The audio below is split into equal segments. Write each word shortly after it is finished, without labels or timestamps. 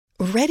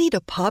Ready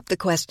to pop the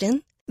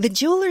question? The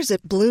jewelers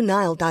at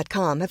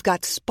BlueNile.com have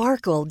got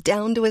sparkle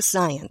down to a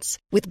science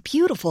with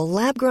beautiful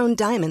lab-grown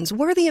diamonds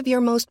worthy of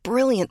your most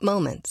brilliant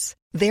moments.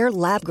 Their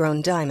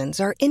lab-grown diamonds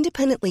are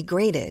independently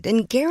graded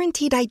and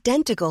guaranteed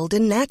identical to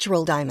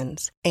natural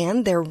diamonds,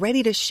 and they're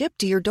ready to ship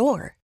to your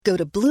door. Go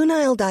to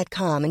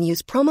BlueNile.com and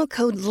use promo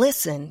code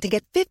LISTEN to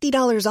get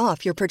 $50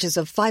 off your purchase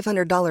of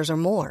 $500 or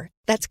more.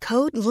 That's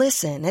code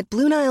LISTEN at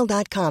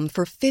BlueNile.com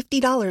for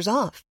 $50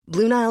 off.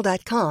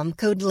 BlueNile.com,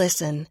 code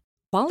LISTEN.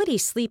 Quality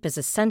sleep is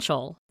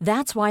essential.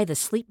 That's why the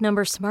Sleep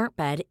Number Smart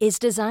Bed is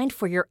designed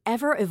for your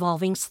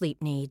ever-evolving sleep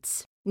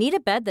needs. Need a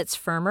bed that's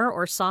firmer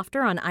or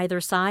softer on either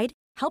side?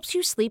 Helps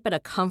you sleep at a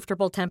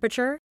comfortable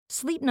temperature?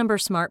 Sleep Number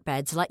Smart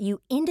Beds let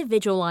you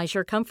individualize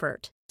your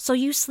comfort, so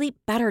you sleep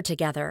better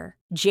together.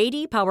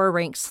 J.D. Power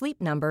ranks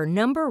Sleep Number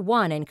number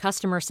 1 in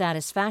customer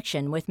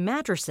satisfaction with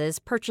mattresses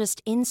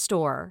purchased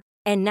in-store.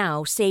 And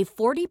now, save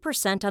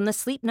 40% on the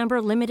Sleep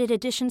Number Limited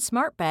Edition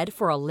Smart Bed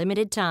for a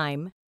limited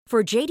time.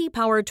 For J.D.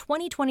 Power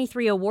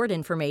 2023 award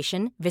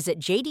information, visit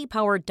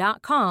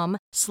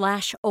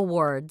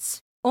jdpower.com/awards.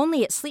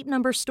 Only at Sleep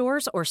Number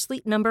stores or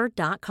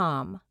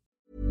sleepnumber.com.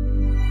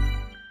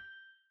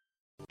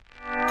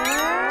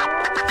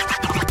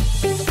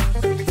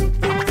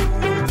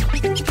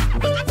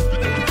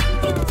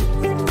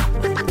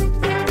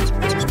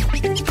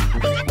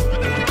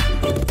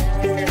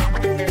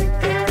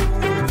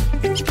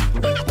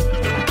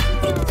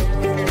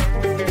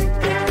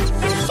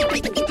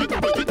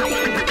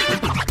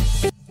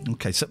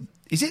 Okay, so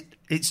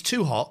it's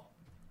too hot?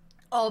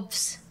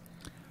 Obs.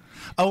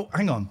 Oh,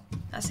 hang on.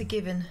 That's a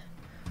given.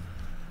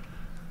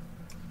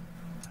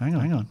 Hang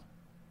on.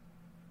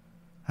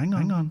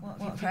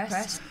 What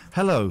press?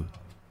 Hello.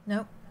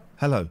 No.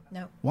 Hello.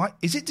 No. Why?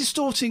 Is it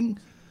distorting?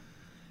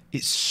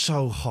 It's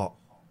so hot.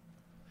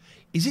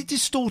 Is it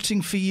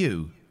distorting for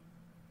you,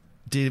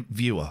 dear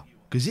viewer?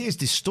 Because it is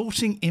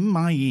distorting in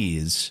my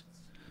ears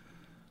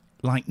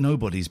like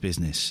nobody's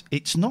business.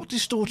 It's not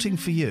distorting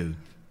for you.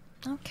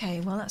 Okay,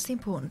 well, that's the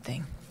important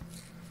thing.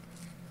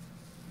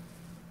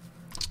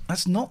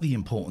 That's not the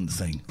important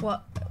thing.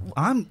 What?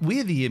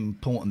 We're the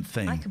important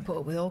thing. I can put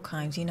up with all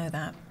kinds, you know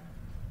that.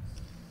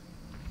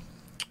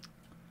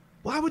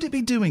 Why would it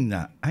be doing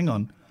that? Hang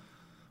on.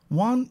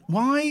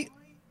 Why?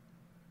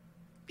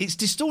 It's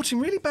distorting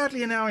really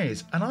badly in our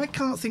ears, and I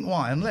can't think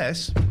why,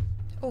 unless...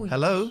 Oh,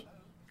 Hello?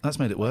 That's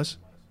made it worse.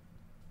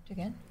 Do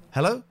again.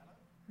 Hello?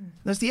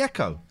 There's the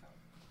echo.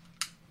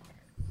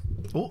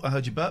 Oh, I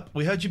heard you burp.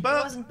 We heard you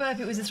burp. It wasn't burp,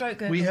 it was a throat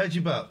gurgle. We heard you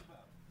burp.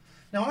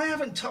 Now, I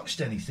haven't touched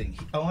anything.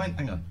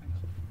 Hang on.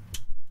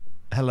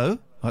 Hello?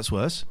 That's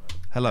worse.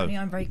 Hello?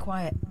 I'm very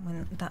quiet.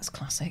 That's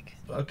classic.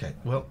 Okay,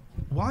 well,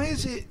 why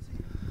is it...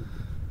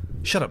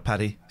 Shut up,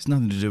 Paddy. It's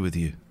nothing to do with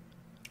you.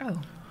 Oh.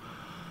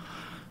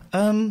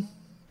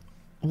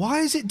 Why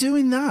is it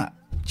doing that?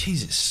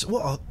 Jesus,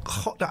 what a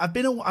hot...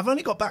 I've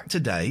only got back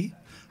today,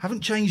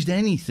 haven't changed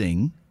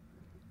anything,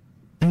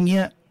 and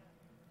yet...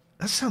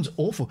 That sounds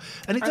awful.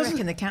 And it doesn't... I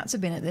reckon the cats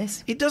have been at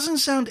this. It doesn't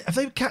sound... Have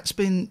the cats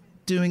been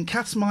doing...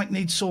 Cats might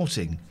need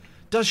sorting.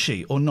 Does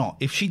she or not?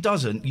 If she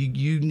doesn't,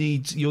 you'll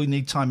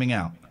need timing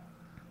out.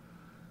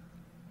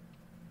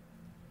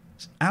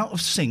 It's out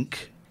of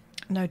sync.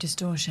 No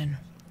distortion.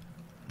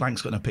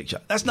 Blank's got no picture.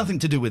 That's nothing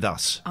to do with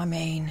us. I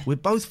mean... We're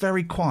both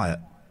very quiet.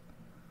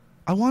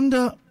 I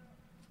wonder...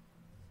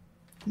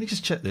 Let me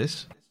just check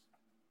this.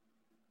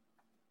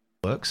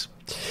 Works.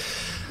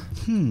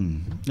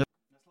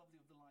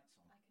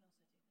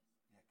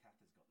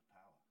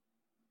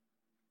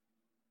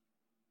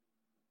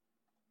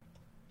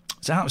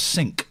 It's out of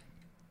sync.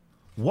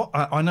 What?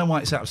 I know why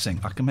it's out of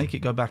sync. I can make it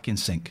go back in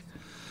sync.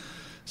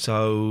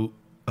 So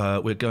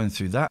we're going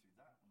through that.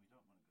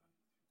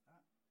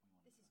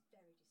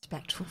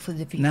 Respectful for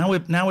the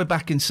viewer. Now we're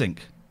back in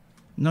sync.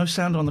 No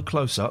sound on the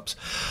close-ups.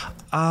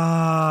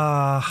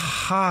 Aha!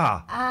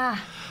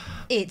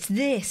 It's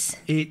this.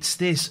 It's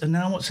this. And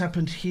now what's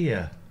happened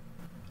here?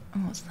 Oh,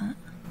 what's that?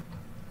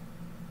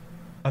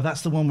 Oh,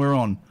 that's the one we're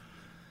on.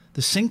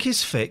 The sync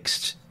is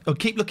fixed. Oh,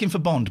 keep looking for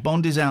Bond.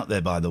 Bond is out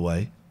there, by the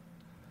way.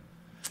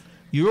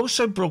 You're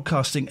also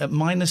broadcasting at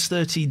minus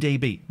 30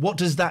 dB. What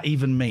does that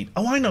even mean?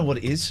 Oh, I know what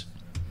it is.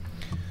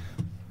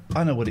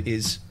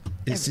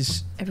 It's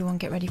this... Everyone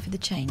get ready for the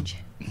change.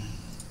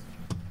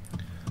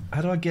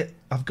 How do I get...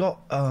 I've got...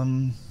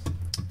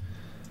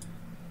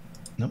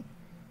 Nope.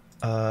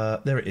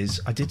 There it is.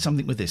 I did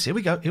something with this. Here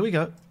we go.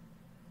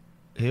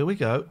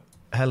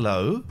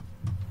 Hello.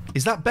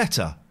 Is that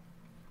better?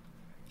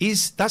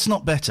 That's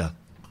not better.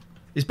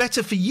 It's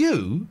better for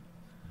you?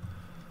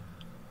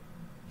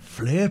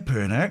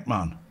 Flippin' heck,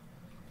 man.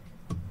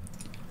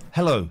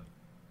 Hello.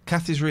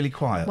 Kathy's really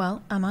quiet.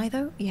 Well, am I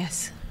though?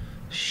 Yes.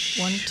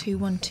 Shh. 1 2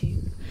 1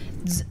 2.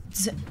 Z,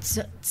 z,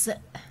 z, z.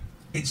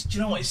 It's. Do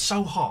you know what? It's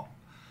so hot.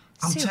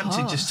 I'm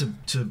tempted just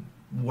to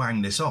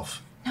wang this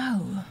off.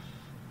 No.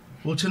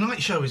 Well,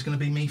 tonight's show is going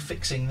to be me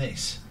fixing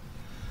this.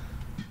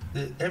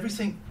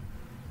 Everything.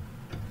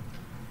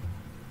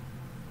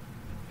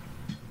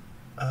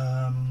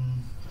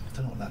 Don't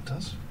know what that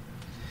does.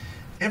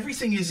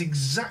 Everything is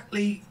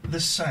exactly the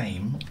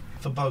same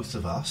for both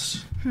of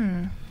us.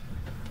 Now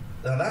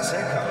that's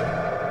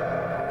echo.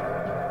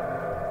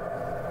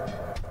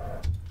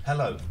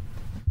 Hello.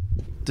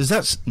 Does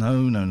that...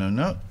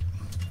 No.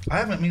 I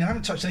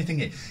haven't touched anything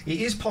here.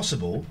 It is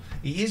possible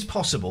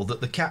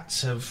that the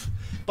cats have...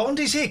 Bond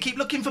is here. Keep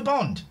looking for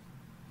Bond.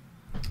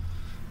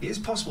 It is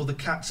possible the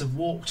cats have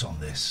walked on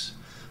this,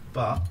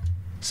 but...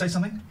 Say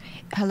something?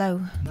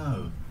 Hello.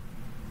 No.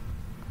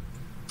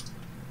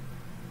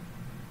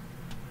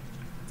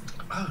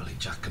 Holy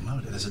Giacomo,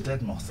 there's a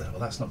dead moth there. Well,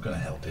 that's not going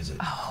to help, is it?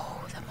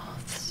 Oh, the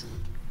moths.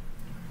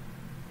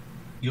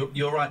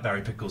 You're right,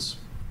 Barry Pickles.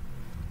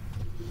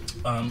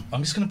 I'm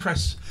just going to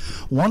press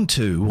 1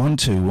 2 1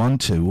 2 1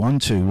 2 1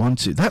 2 1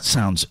 2. That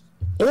sounds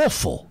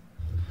awful.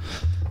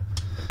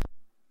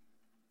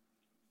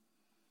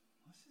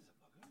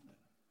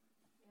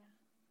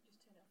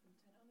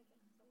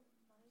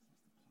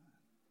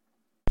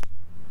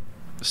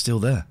 Still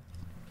there.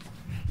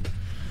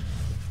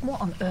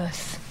 What on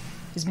earth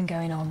has been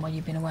going on while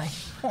you've been away?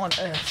 What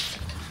on earth?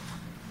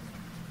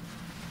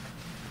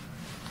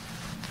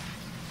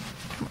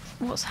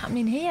 What's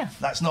happening here?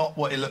 That's not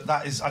what it looked.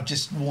 That is. I've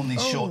just worn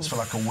these shorts for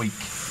like a week.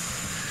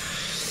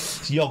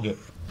 It's yogurt.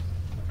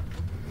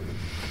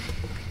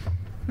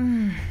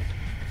 And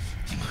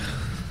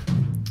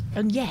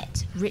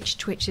yet, Rich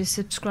Twitch is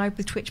subscribed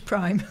with Twitch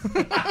Prime.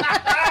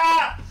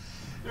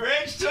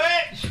 Rich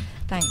Twitch.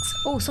 Thanks.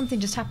 Oh, something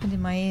just happened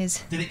in my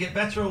ears. Did it get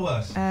better or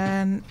worse?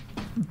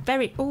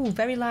 Very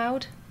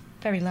loud.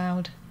 Very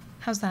loud.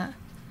 How's that?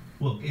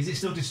 Well, is it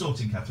still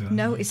distorting, Catherine?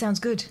 No, it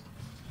sounds good.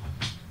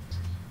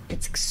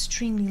 It's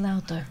extremely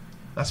loud, though.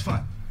 That's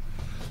fine.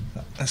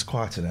 That's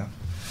quieter now.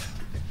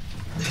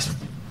 This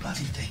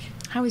bloody thing.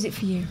 How is it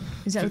for you?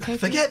 Is that okay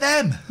for you? Forget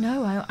them!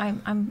 No,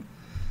 I'm...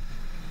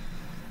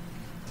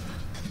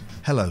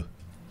 Hello.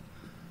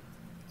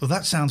 Well,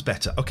 that sounds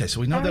better. Okay, so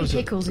we know Barry there was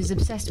Pickles is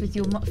obsessed with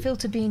your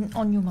filter being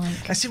on your mic.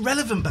 That's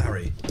irrelevant,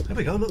 Barry. There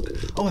we go, look.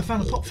 Oh, I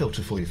found a pop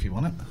filter for you if you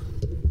want it.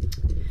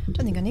 I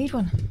don't think I need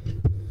one.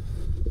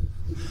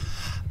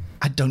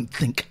 I don't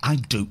think I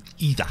do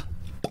either.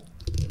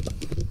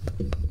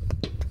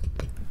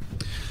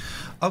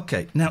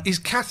 Okay, now, is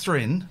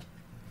Catherine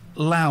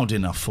loud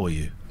enough for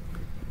you?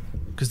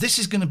 Because this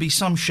is going to be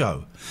some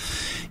show.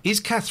 Is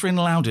Catherine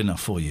loud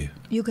enough for you?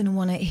 You're going to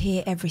want to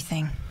hear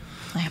everything,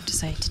 I have to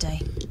say, today.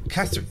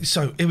 Catherine,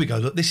 so here we go.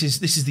 Look, this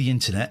is the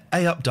internet.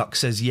 A Up Duck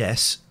says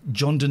yes.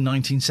 Jondon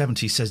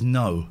 1970 says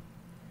no.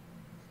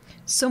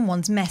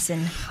 Someone's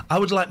messing. I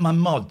would like my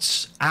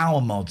mods, our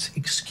mods,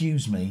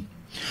 excuse me.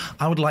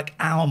 I would like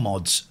our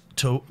mods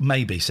to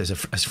maybe, says a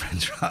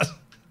friend.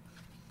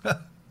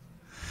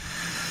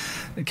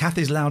 Kath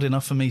is loud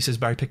enough for me, says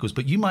Barry Pickles,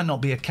 but you might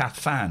not be a Kath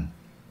fan.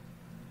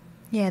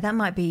 Yeah, that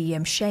might be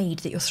shade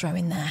that you're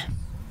throwing there.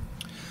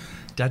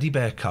 Daddy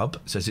Bear Cub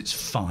says it's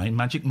fine.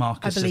 Magic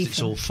Marcus says it's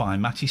him. all fine.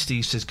 Matty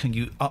Steve says, can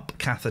you up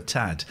Kath a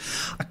tad?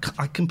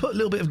 I can put a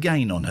little bit of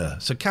gain on her.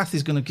 So Kath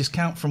is going to just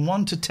count from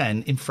 1 to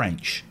 10 in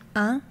French.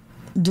 1,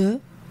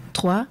 2,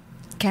 3, 4,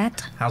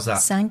 How's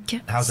that?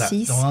 5, How's that?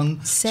 6, 1,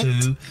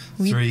 2,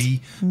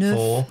 3, 9,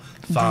 4,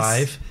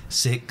 5,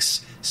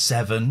 6,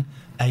 7,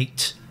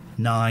 8,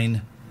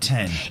 9,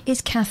 10.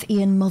 Is Kath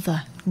Ian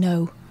mother?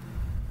 No.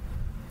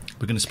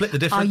 We're going to split the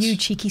difference. Are you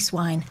cheeky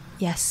swine?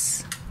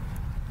 Yes.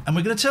 And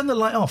we're going to turn the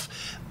light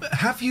off.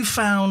 Have you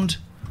found...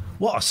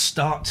 What a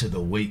start to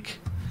the week.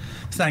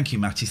 Thank you,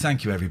 Matty.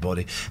 Thank you,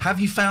 everybody. Have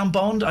you found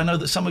Bond? I know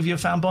that some of you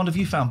have found Bond. Have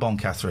you found Bond,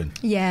 Catherine?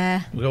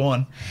 Yeah. Go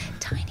on.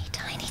 Tiny,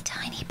 tiny,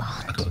 tiny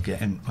Bond. I've got to get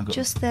him.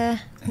 Just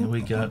there. Here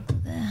we go.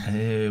 There.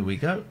 Here we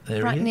go.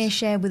 There Right he near is.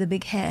 Cher with a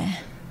big hair.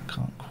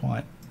 Can't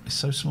quite. It's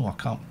so small. I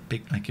can't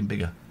make him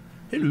bigger.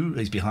 Hello.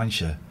 He's behind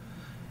Cher.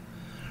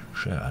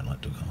 Cher, I'd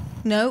like to go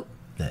No.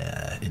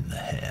 there in the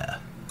hair.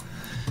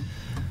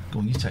 Go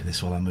on, you take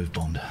this while I move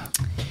Bond.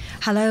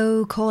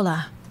 Hello,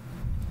 caller.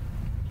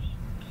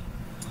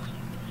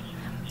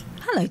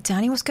 Hello,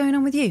 Danny. What's going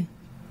on with you?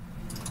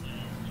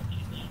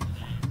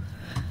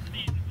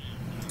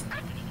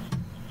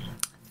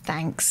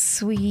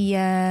 Thanks. We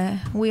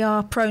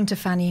are prone to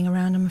fannying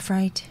around, I'm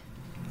afraid.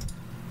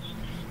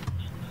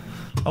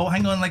 Oh,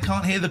 hang on. They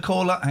can't hear the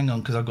caller. Hang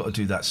on, because I've got to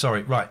do that.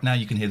 Sorry. Right, now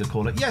you can hear the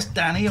caller. Yes,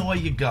 Danny, away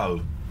you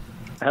go.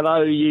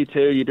 Hello, you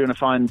two. You're doing a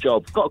fine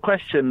job. Got a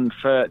question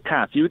for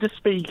Kath. You were just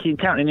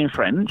counting in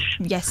French.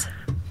 Yes.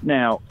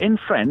 Now, in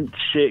French,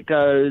 it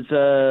goes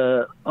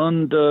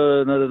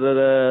under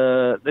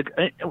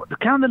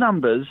count the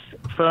numbers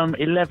from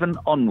 11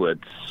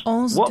 onwards.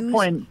 11, What 12,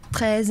 point?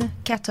 13,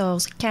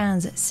 14,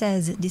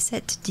 15,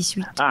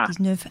 16, 17, 18,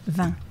 19,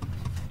 20.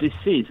 This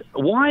is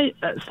why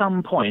at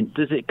some point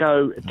does it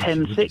go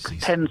 10, 6,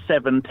 10,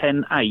 7,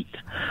 10, 8?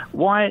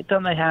 Why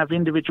don't they have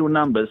individual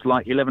numbers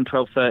like 11,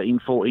 12, 13,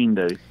 14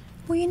 do?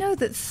 Well, you know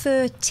that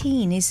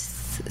 13 is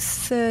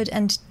third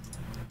and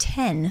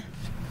 10.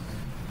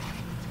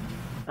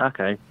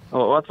 Okay.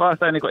 Oh,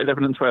 I've only got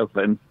 11 and 12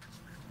 then.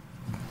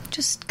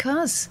 Just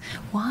 'cause.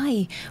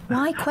 Why?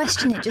 Why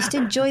question it? Just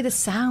enjoy the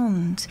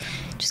sound.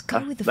 Just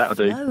go with the That'll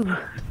flow. do.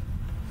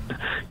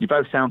 You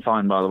both sound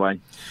fine, by the way.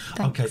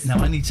 Thanks. Okay,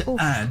 now I need to Oof.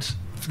 add.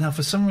 Now,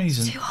 for some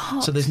reason, Too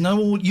hot. so there's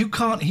no. You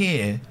can't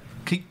hear.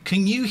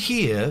 Can you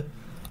hear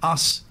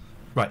us?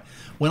 Right.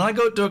 When I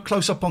go do a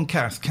close up on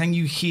Kath, can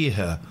you hear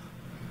her?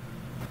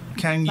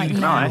 Can you Like hear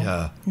now.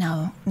 her?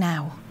 No,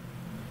 now.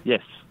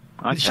 Yes,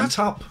 I can. Shut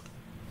up.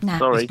 Now.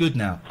 Sorry. It's good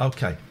now.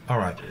 Okay. All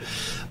right.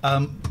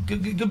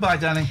 Goodbye,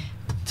 Danny.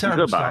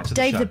 Terrible Goodbye. start to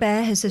the Dave show. the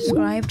Bear has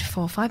subscribed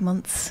for 5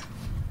 months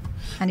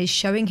and is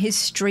showing his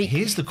streak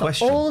Here's the for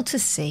question. all to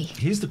see.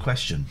 Here's the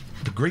question.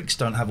 The Greeks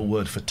don't have a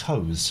word for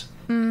toes.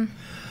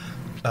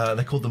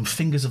 They call them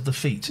fingers of the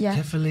feet. Yeah.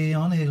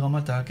 Daktila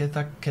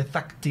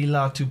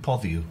to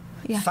podiu.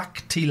 Yeah.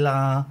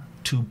 Daktila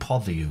to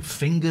podiu.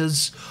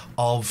 Fingers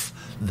of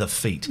the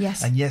feet.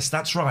 Yes. And yes,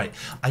 that's right.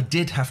 I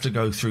did have to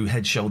go through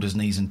head, shoulders,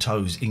 knees and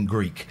toes in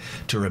Greek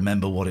to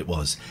remember what it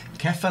was.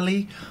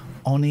 Kefali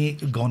oni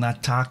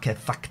gonata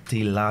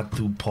daktila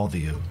to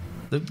podiu.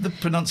 The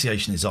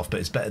pronunciation is off, but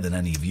it's better than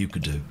any of you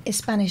could do. In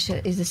Spanish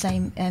is the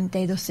same,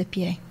 dedos de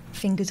pie,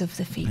 fingers of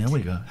the feet. There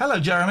we go. Hello,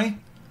 Jeremy.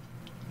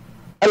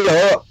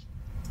 Hello.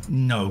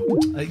 No.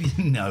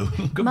 No.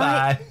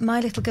 Goodbye. My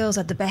little girls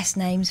had the best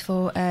names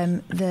for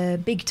the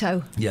big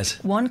toe.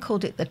 Yes. One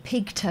called it the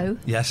pig toe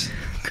Yes.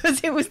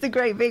 because it was the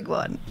great big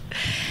one,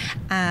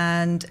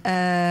 and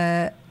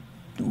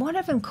one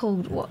of them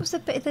called, what was the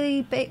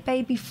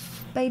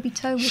baby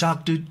toe?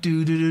 Shark do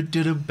do do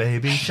do do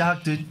baby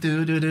shark do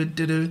do do do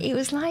do do. It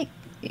was like,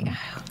 I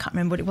can't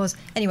remember what it was.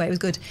 Anyway, it was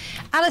good.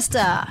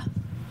 Alistair.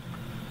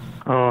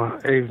 Oh,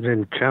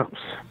 evening, chaps.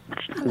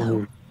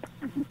 Hello.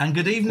 And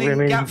good evening,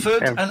 Women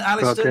Gatford have- and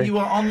Alistair. okay. You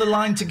are on the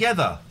line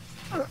together.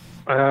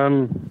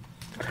 Oh,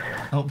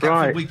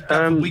 Gatford,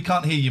 Right, we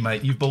can't hear you,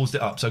 mate. You've ballsed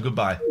it up, so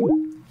goodbye.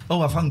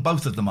 Oh, I've hung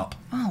both of them up.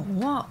 Oh,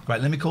 what?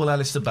 Right, let me call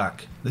Alistair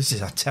back. This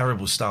is a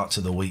terrible start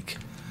to the week.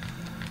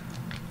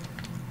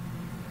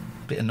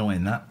 Bit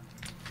annoying, that.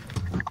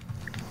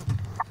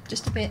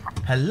 Just a bit.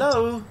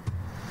 Hello.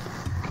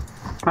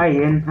 Hi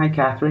Ian, hi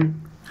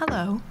Catherine.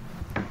 Hello.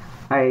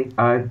 Hi,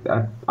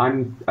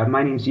 I'm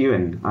my name's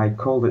Ewan. I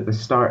called at the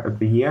start of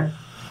the year.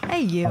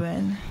 Hey,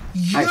 Ewan.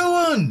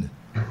 Ewan!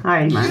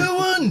 Hi man.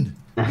 Ewan!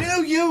 You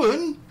know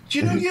Ewan? Do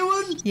you know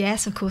Ewan?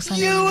 Yes, of course I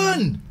know.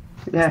 Ewan!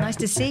 Yeah. Nice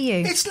to see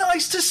you. It's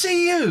nice to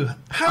see you.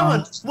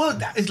 How? Well,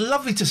 that is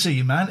lovely to see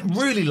you, man.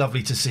 Really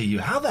lovely to see you.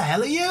 How the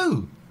hell are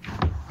you?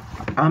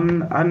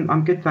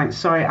 I'm good, thanks.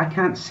 Sorry, I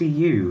can't see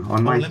you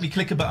on my. Oh, let me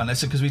click a button.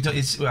 That's because we don't.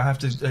 I have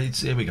to.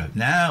 Here we go.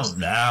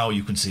 Now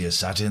you can see us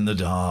sat in the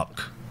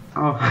dark.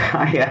 Oh,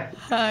 hi.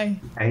 Hi.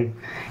 Hey.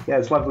 Yeah,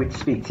 it's lovely to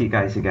speak to you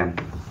guys again.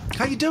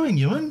 How you doing,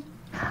 Ewan?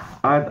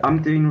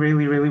 I'm doing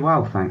really, really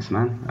well, thanks,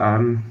 man.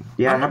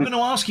 Yeah, I'm not going to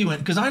ask you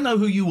because I know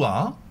who you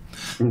are,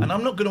 and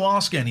I'm not going to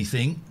ask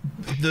anything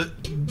that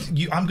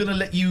you. I'm going to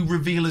let you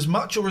reveal as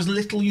much or as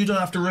little. You don't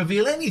have to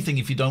reveal anything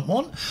if you don't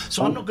want.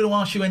 So I'm not going to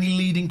ask you any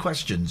leading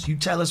questions. You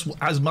tell us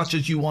as much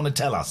as you want to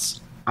tell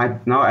us. I'm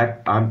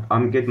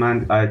good,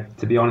 man.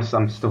 To be honest,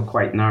 I'm still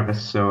quite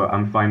nervous, so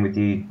I'm fine with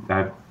you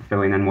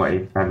filling in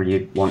whatever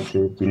you want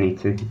to, if you need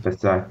to.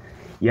 But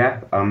yeah.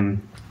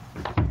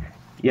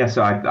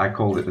 So I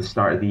called at the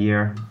start of the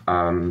year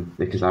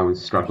because I was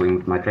struggling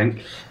with my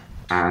drink,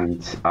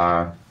 and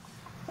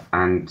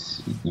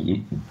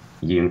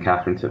you and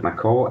Catherine took my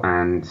call,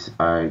 and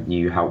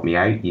you helped me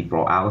out. You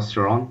brought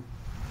Alistair on,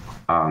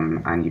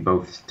 and you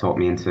both taught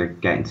me into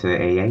getting to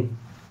AA,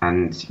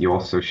 and you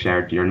also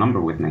shared your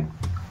number with me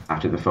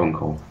after the phone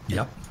call.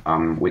 Yep.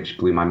 Which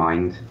blew my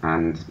mind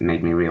and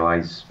made me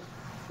realise,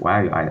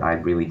 wow, I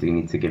really do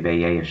need to give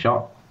AA a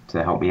shot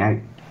to help me out.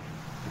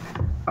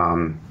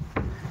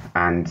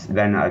 And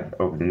then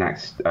over the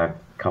next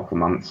couple of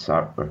months,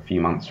 or a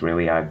few months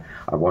really, I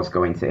was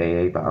going to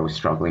AA, but I was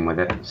struggling with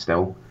it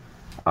still.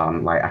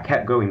 I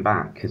kept going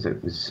back because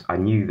I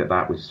knew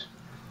that was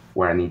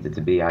where I needed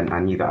to be. I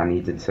knew that I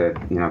needed to,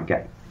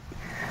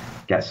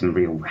 get some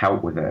real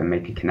help with it and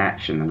make a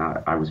connection, and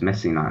I was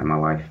missing that in my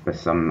life.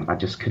 But I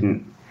just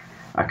couldn't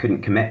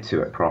commit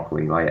to it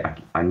properly.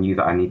 I knew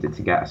that I needed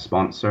to get a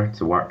sponsor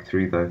to work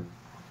through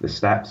the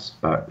steps,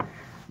 but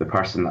the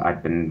person that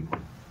I'd been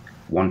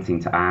wanting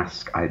to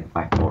ask, I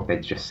thought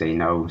they'd just say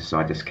no, so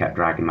I just kept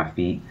dragging my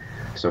feet.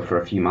 So for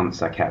a few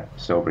months I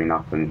kept sobering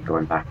up and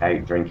going back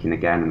out, drinking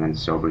again, and then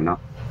sobering up.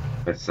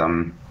 But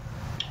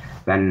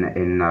then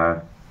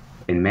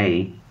in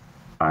May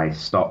I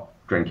stopped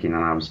drinking,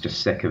 and I was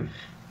just sick of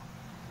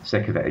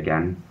it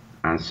again.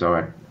 And so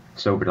I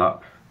sobered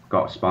up,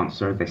 got a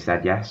sponsor. They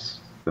said yes,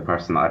 the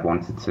person that I'd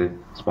wanted to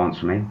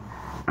sponsor me.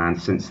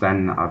 And since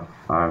then I've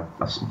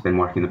been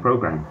working the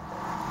program.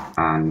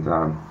 And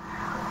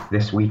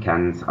this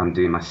weekend I'm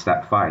doing my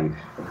step 5,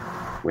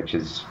 which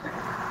is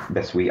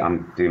this week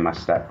I'm doing my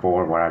step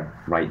 4, where I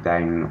write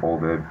down all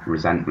the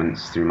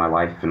resentments through my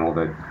life and all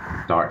the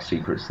dark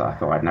secrets that I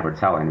thought I'd never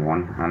tell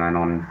anyone. And then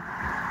on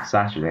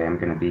Saturday I'm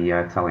going to be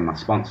telling my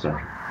sponsor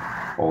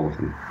all of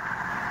them.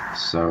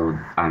 So,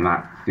 and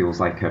that feels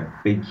like a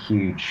big,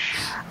 huge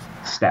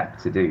step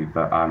to do,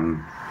 but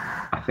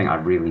I think I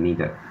really need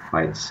it.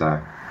 It's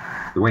the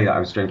way that I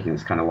was drinking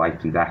is kind of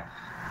life and death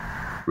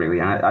really.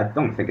 And I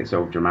don't think it's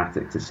over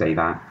dramatic to say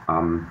that.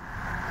 And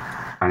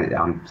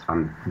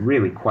I'm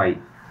really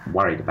quite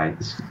worried about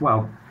this.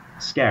 Well,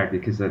 scared,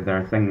 because there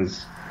are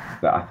things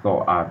that I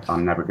thought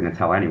I'm never going to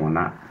tell anyone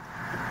that.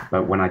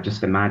 But when I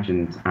just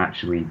imagined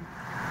actually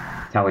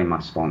telling my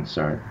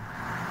sponsor,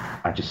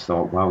 I just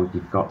thought, well,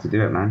 you've got to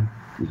do it, man.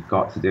 You've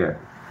got to do it.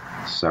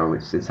 So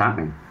it's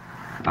happening.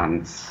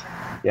 And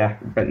yeah,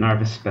 a bit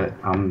nervous, but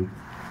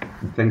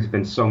things have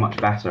been so much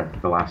better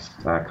the last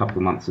couple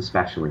of months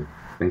especially.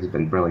 Things have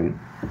been brilliant.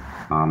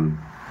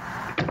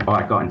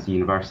 I got into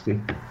university.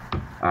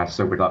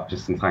 Sobered up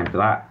just in time for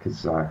that,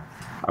 because I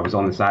was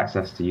on this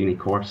Access to Uni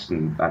course,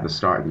 and at the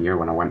start of the year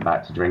when I went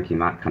back to drinking,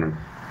 that kind of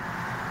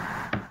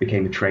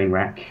became a train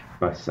wreck.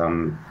 But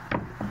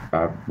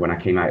when I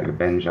came out of the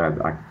binge,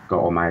 I got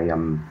all my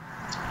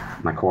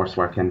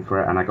coursework in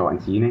for it, and I got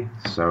into uni.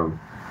 So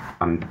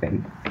I'm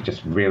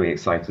just really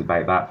excited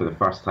about that. For the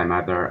first time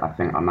ever, I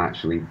think I'm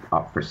actually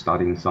up for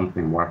studying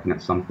something, working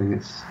at something.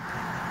 It's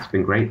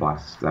been great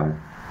last. How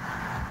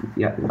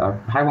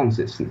long is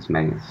it since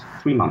May? It's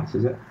 3 months,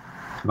 is it?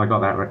 Have I got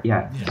that right?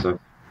 Yeah. So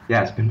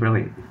yeah, it's been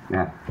brilliant.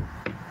 Yeah.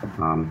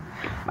 And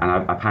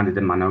I've handed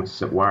in my notice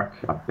at work.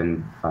 I've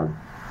been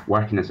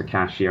working as a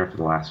cashier for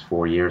the last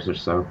 4 years or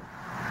so.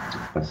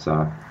 But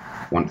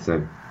want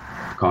to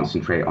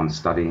concentrate on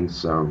studying.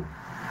 So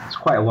it's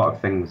quite a lot of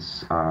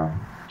things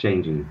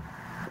changing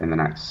in the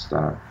next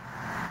over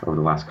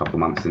the last couple of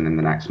months and in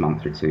the next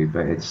month or two.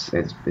 But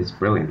it's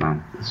brilliant,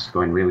 man. It's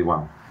going really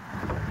well.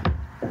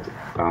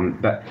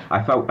 But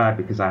I felt bad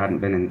because I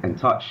hadn't been in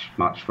touch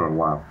much for a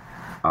while.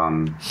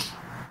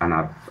 And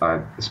I've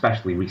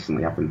especially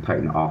recently I've been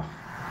putting it off.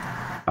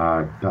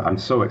 But I'm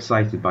so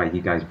excited by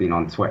you guys being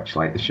on Twitch.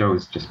 Like, the show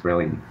is just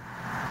brilliant.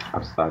 I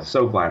was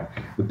so glad.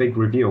 The big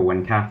reveal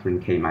when Catherine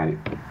came out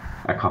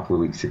a couple of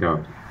weeks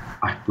ago,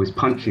 I was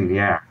punching the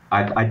air.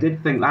 I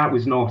did think that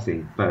was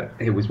naughty, but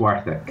it was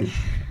worth it.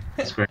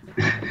 It's great.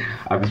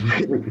 I was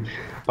really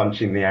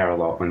punching the air a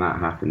lot when that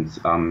happened.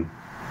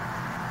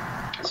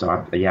 So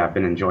I've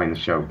been enjoying the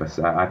show, but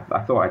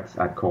I thought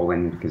I'd call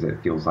in because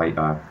it feels like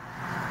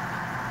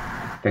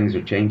things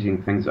are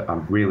changing.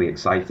 I'm really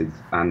excited,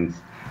 and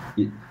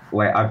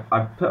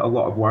I've put a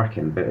lot of work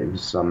in, but it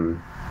was,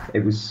 and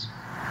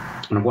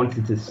I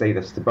wanted to say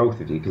this to both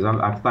of you because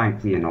I've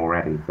thanked Ian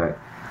already, but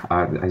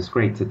it's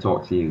great to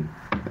talk to you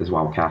as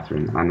well,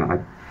 Catherine.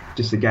 And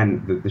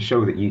the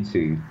show that you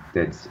two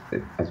did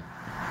has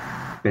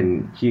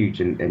been huge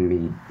in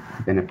me.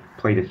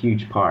 Played a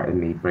huge part in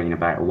me bringing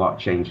about a lot of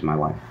change in my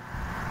life,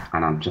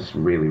 and I'm just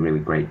really, really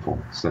grateful.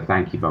 So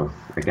thank you both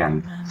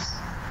again.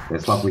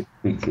 It's lovely to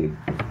speak to you.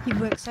 You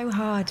worked so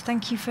hard.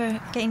 Thank you for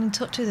getting in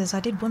touch with us. I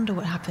did wonder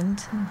what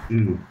happened.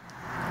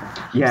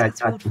 Yeah, I'm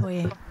so thrilled for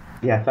you.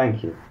 Yeah,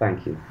 thank you.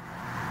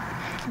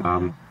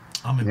 I'm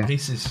in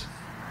pieces.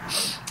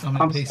 I'm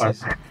in pieces.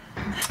 Sorry.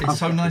 It's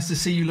so nice to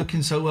see you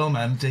looking so well,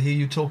 man. To hear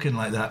you talking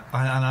like that,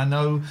 and I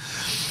know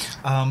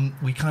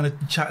we kind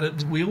of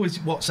chatted. We always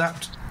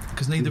WhatsApped,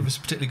 because neither of us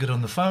are particularly good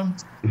on the phone,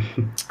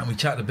 and we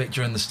chatted a bit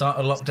during the start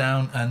of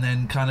lockdown, and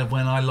then kind of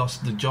when I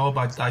lost the job,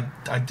 I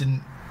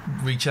didn't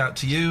reach out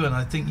to you, and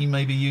I think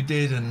maybe you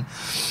did, and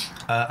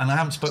I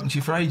haven't spoken to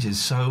you for ages.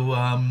 So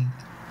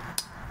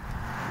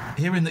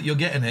hearing that you're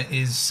getting it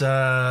is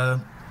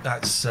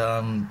that's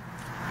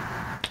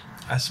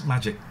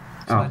magic.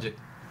 It's magic.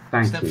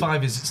 Step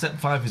 5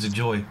 is a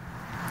joy.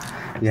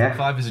 Yeah. Step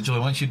 5 is a joy.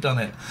 Once you've done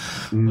it,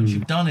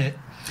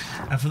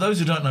 and for those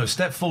who don't know,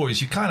 step 4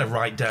 is you kind of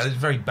write down. It's a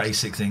very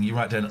basic thing. You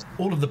write down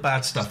all of the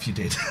bad stuff you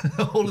did,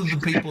 all of the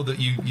people that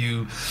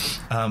you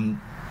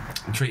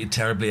treated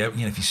terribly. You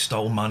know, if you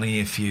stole money,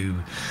 if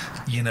you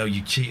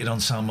cheated on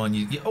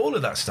someone, all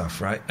of that stuff,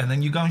 right? And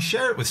then you go and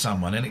share it with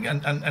someone, and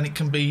it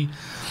can be.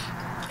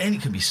 And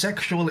it can be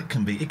sexual, it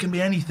can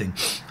be anything,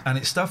 and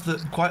it's stuff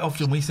that quite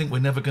often we think we're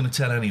never going to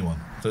tell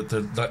anyone,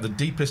 the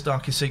deepest,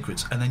 darkest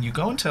secrets, and then you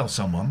go and tell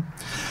someone.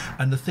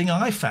 And the thing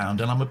I found,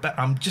 and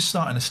I'm just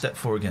starting a step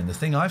 4 again. The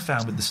thing I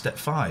found with the step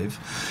 5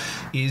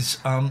 is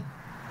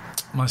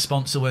my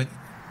sponsor went,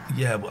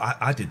 yeah, well,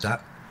 I did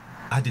that,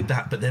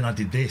 but then I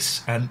did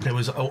this, and there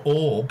was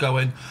or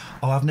going,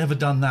 oh, I've never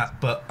done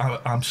that, but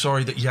I'm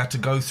sorry that you had to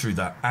go through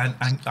that, and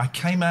I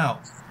came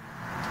out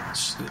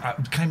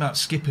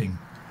skipping.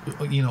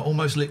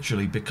 Almost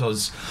literally,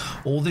 because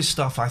all this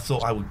stuff I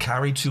thought I would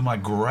carry to my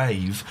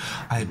grave,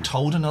 I had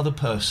told another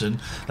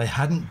person. They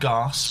hadn't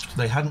gasped,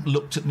 they hadn't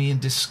looked at me in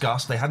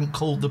disgust, they hadn't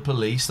called the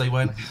police. They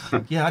went,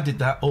 yeah, I did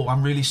that. Oh,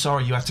 I'm really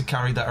sorry you had to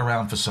carry that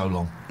around for so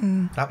long.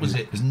 That was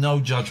it. There's no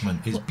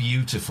judgment. It's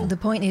beautiful. The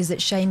point is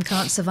that shame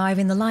can't survive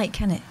in the light,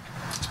 can it?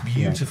 It's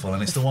beautiful,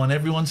 and it's the one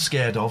everyone's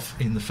scared of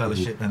in the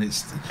fellowship, and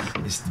it's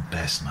the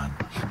best, man.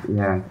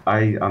 Yeah,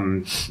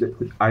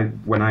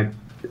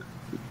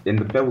 in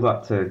the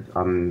build-up to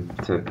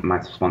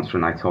my sponsor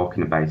and I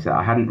talking about it,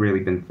 I hadn't really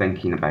been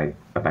thinking about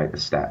the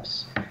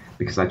steps,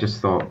 because I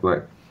just thought,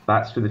 look,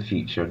 that's for the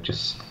future.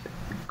 Just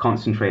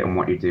concentrate on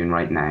what you're doing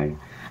right now.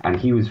 And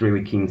he was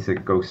really keen to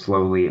go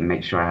slowly and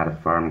make sure I had a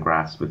firm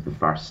grasp of the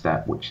first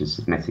step, which is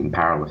admitting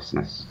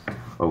powerlessness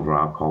over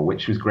alcohol,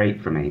 which was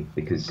great for me,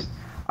 because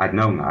I'd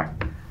known that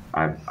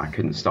I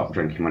couldn't stop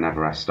drinking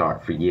whenever I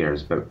start for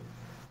years, but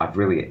I've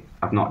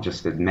not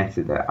just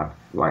admitted it, I've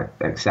like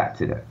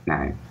accepted it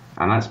now.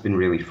 And that's been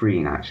really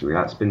freeing, actually.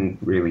 That's been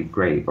really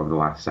great over the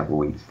last several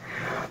weeks.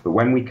 But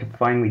when we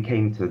finally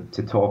came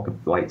to talk,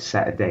 like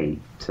set a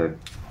date to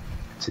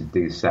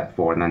do step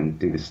 4 and then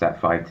do the step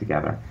 5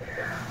 together,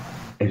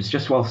 it was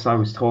just whilst I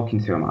was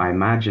talking to him, I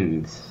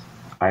imagined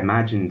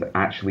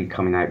actually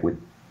coming out with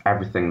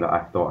everything that I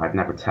thought I'd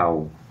never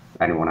tell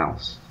anyone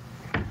else.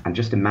 And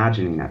just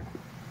imagining it,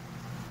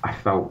 I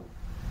felt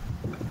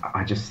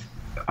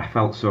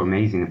so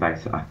amazing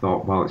about it. I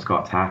thought, well, it's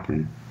got to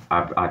happen.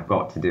 I've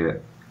got to do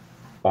it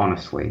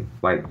honestly,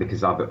 like,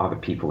 because other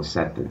people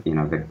said that, you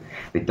know,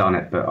 they've done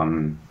it, but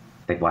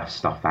they've left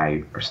stuff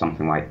out or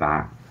something like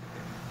that.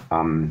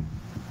 And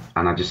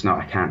I just know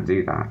I can't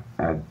do that.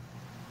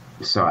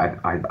 So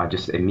I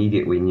just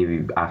immediately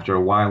knew, after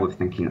a while of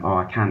thinking, oh,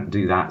 I can't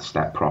do that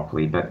step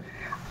properly, but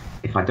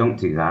if I don't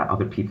do that,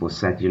 other people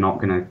said you're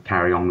not going to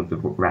carry on with the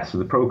rest of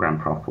the program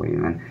properly.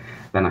 And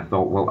then I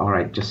thought, well, all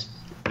right, just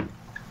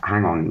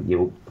hang on,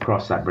 you'll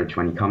cross that bridge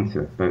when you come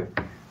to it. But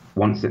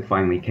once it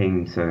finally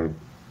came to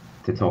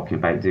talking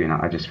about doing it,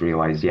 I just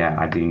realised, yeah,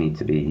 I do need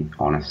to be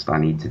honest. I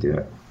need to do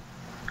it,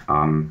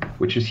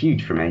 which was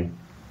huge for me.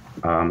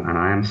 And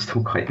I am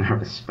still quite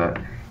nervous, but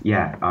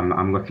yeah,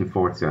 I'm looking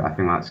forward to it. I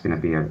think that's going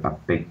to be a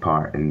big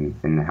part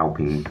in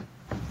helping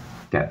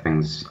get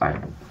things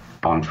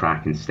on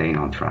track and staying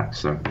on track.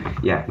 So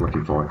yeah,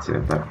 looking forward to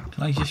it. But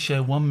can I just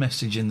share one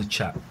message in the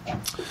chat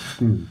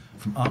from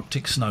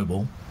Arctic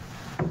Snowball?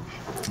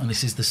 And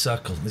this is the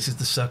circle. This is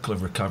the circle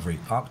of recovery.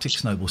 Arctic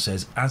Snowball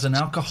says, as an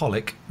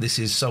alcoholic, this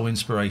is so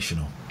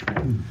inspirational.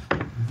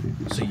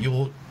 So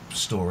your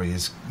story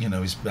is, you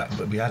know,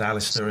 we had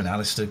Alistair, and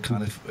Alistair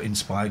kind of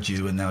inspired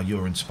you, and now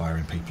you're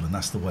inspiring people, and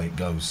that's the way it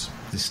goes.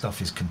 This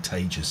stuff is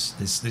contagious.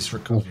 This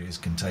recovery is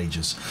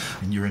contagious,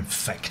 and you're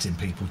infecting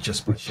people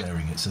just by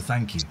sharing it. So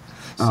thank you.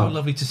 So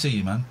lovely to see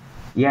you, man.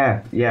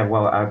 Yeah.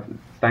 Well,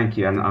 thank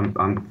you, and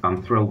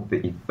I'm thrilled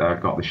that you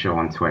got the show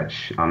on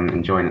Twitch. I'm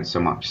enjoying it so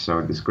much. So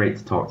it's great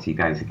to talk to you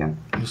guys again.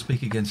 We'll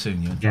speak again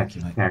soon, you. Yeah, thank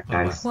you, mate. Yeah,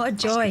 guys. What a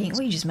joy!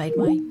 Well, you just made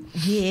my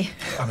year.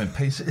 I'm in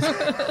pieces.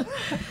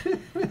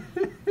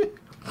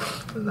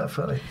 Isn't that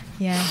funny?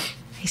 Yeah,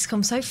 he's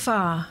come so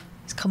far.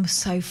 I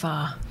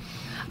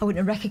wouldn't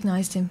have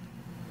recognised him.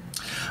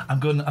 I've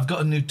got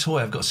a new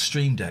toy. I've got a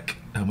Stream Deck,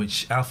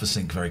 which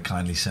AlphaSync very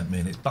kindly sent me,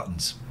 and it's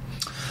buttons,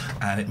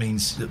 and it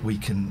means that I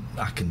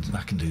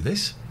can do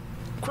this.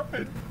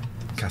 Crying.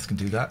 Kath can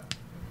do that.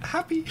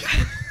 Happy.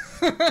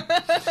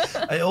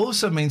 It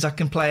also means I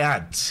can play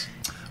ads,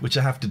 which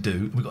I have to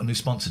do. We've got a new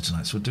sponsor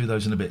tonight, so we'll do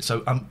those in a bit.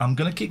 So I'm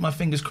going to keep my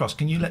fingers crossed.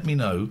 Can you let me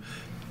know?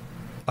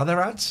 Are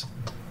there ads?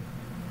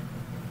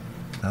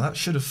 Now that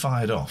should have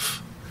fired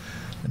off.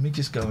 Let me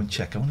just go and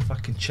check. I wonder if I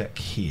can check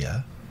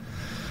here.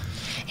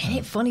 Isn't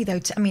it funny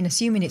though?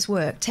 Assuming it's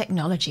worked,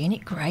 technology, isn't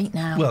it great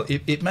now? Well,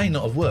 it may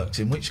not have worked,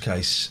 in which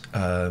case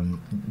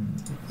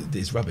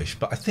it's rubbish.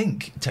 But I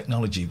think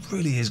technology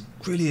really is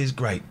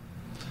great.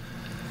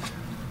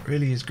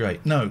 Really is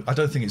great. No, I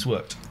don't think it's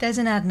worked. There's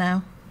an ad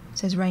now. It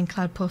says rain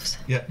cloud puffs.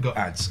 Yeah, got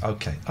ads.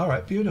 Okay. All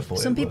right, beautiful.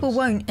 Some people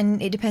won't,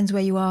 and it depends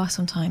where you are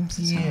sometimes.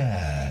 So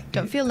yeah.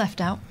 Don't feel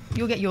left out.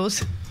 You'll get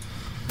yours.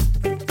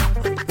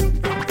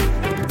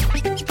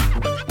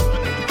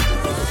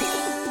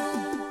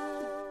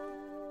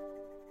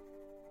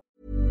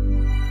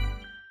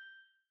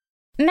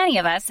 Many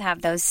of us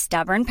have those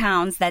stubborn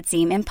pounds that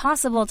seem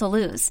impossible to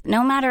lose,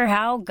 no matter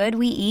how good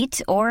we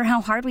eat or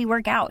how hard we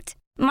work out.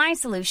 My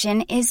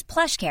solution is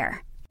PlushCare.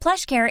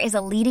 PlushCare is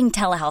a leading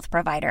telehealth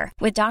provider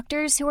with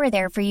doctors who are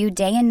there for you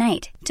day and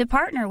night to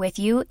partner with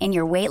you in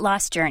your weight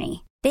loss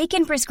journey. They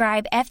can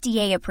prescribe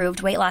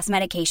FDA-approved weight loss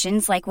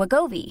medications like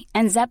Wegovy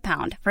and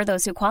Zepbound for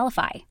those who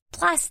qualify.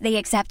 Plus, they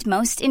accept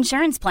most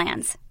insurance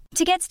plans.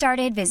 To get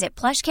started, visit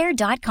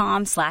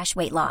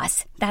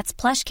plushcare.com/weightloss. That's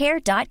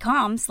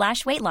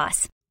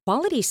plushcare.com/weightloss.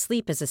 Quality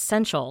sleep is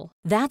essential.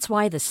 That's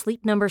why the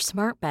Sleep Number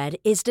Smart Bed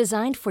is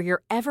designed for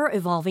your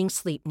ever-evolving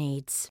sleep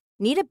needs.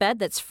 Need a bed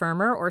that's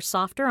firmer or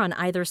softer on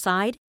either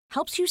side?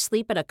 Helps you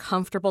sleep at a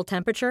comfortable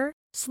temperature?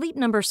 Sleep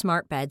Number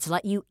Smart Beds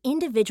let you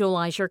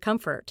individualize your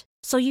comfort,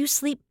 so you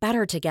sleep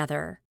better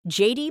together.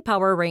 J.D.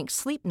 Power ranks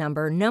Sleep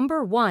Number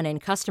 #1 in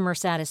customer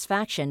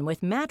satisfaction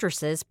with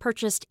mattresses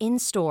purchased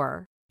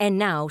in-store. And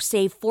now,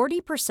 save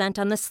 40%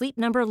 on the Sleep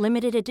Number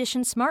Limited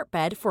Edition Smart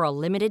Bed for a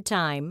limited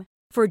time.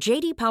 For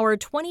J.D. Power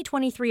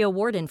 2023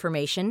 award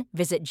information,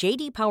 visit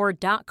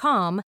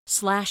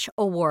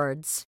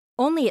jdpower.com/awards.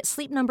 Only at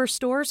Sleep Number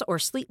stores or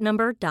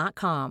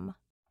sleepnumber.com.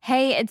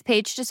 Hey, it's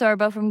Paige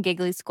DeSorbo from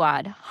Giggly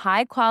Squad.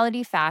 High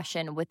quality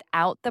fashion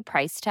without the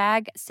price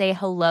tag. Say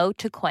hello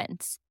to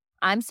Quince.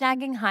 I'm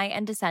snagging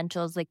high-end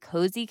essentials like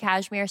cozy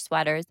cashmere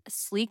sweaters,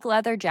 sleek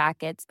leather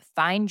jackets,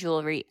 fine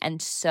jewelry,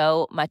 and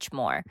so much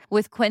more.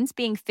 With Quince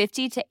being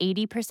 50 to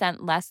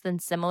 80% less than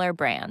similar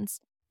brands.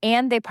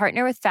 And they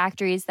partner with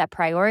factories that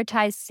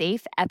prioritize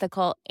safe,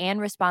 ethical, and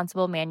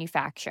responsible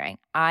manufacturing.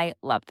 I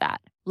love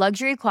that.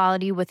 Luxury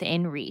quality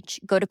within reach.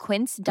 Go to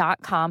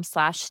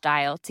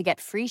quince.com/style to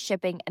get free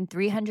shipping and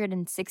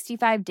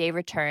 365-day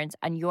returns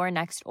on your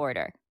next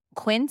order.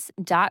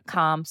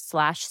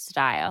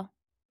 Quince.com/style.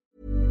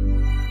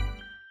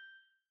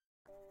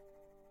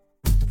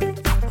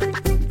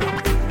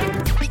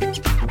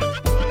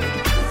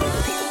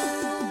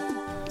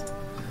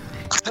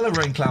 Hello,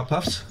 Rain Cloud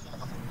Puffs.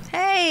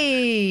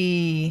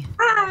 Hey.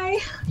 Hi.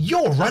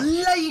 You're a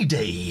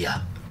lady.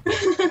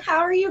 How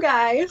are you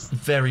guys?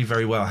 Very,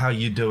 very well. How are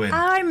you doing?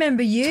 I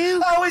remember you.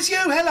 Oh, it's you.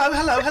 Hello,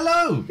 hello,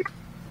 hello.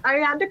 I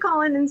had to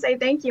call in and say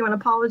thank you and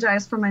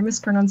apologize for my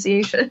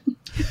mispronunciation.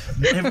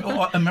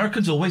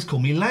 Americans always call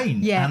me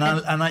Lane.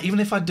 Yeah. And I, even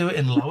if I do it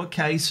in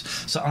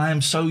lowercase, so I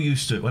am so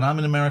used to it. When I'm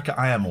in America,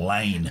 I am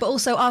Lane. But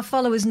also our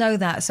followers know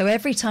that. So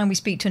every time we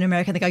speak to an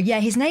American, they go,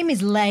 yeah, his name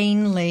is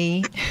Lane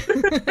Lee.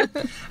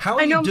 How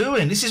are you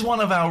doing? This is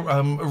one of our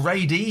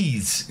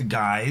raidees,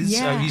 guys.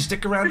 Yeah. You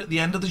stick around at the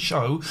end of the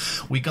show.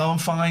 We go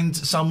and find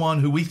someone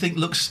who we think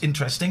looks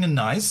interesting and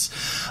nice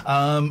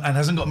and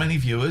hasn't got many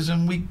viewers,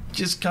 and we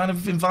just kind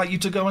of invite you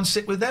to go and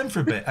sit with them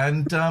for a bit.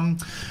 And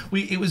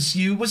it was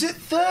you, was it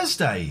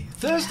Thursday,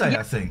 yeah.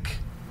 I think.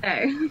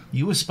 Hey.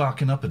 You were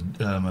sparking up a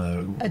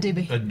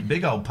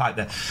big old pipe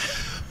there.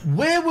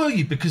 Where were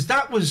you? Because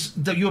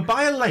you were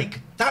by a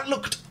lake. That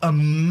looked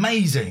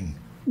amazing.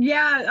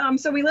 Yeah,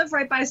 so we live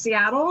right by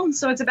Seattle,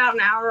 so it's about an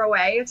hour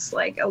away. It's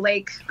like a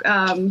lake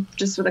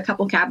just with a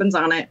couple cabins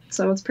on it,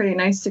 so it's pretty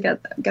nice to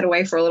get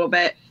away for a little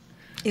bit.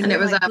 And it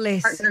was a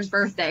partner's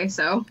birthday,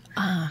 so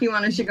he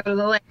wanted to go to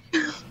the lake.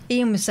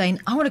 Ian was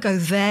saying, I want to go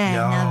there.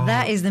 Yo. Now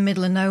that is the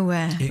middle of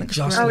nowhere. It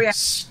just looks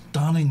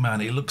stunning,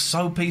 man. It looks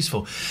so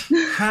peaceful.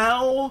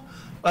 How,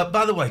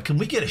 by the way, can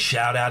we get a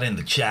shout out in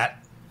the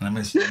chat? Can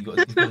we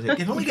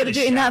get do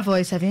it in that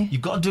voice, have you?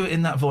 You've got to do it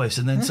in that voice,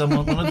 and then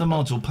one of the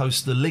mods will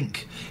post the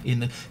link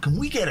in the. Can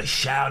we get a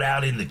shout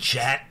out in the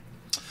chat?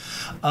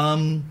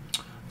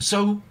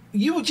 So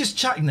you were just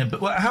chatting there,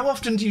 but how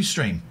often do you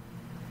stream?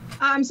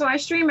 So I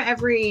stream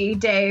every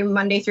day,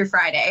 Monday through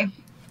Friday,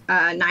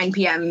 9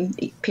 p.m.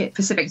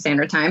 Pacific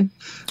Standard Time.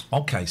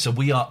 Okay, so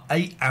we are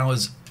 8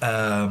 hours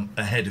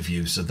ahead of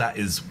you, so that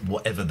is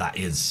whatever that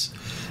is.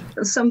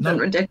 Something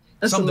ridiculous.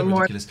 Something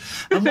ridiculous.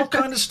 And what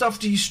kind of stuff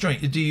do you stream?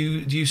 Do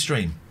you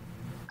stream?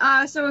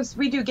 So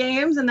we do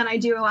games, and then I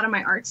do a lot of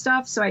my art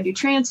stuff. So I do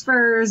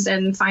transfers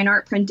and fine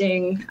art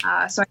printing.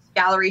 So I do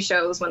gallery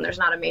shows when there's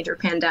not a major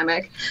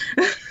pandemic.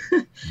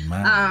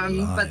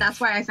 But that's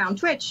why I found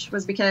Twitch,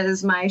 was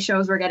because my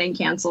shows were getting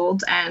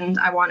canceled, and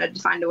I wanted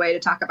to find a way to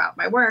talk about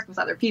my work with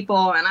other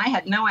people. And I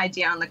had no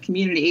idea on the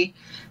community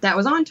that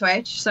was on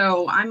Twitch.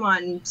 So I'm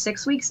on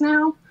 6 weeks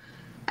now,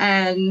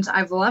 and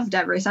I've loved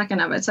every second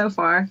of it so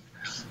far.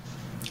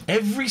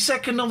 Every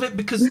second of it,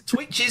 because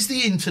Twitch is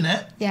the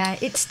internet. Yeah,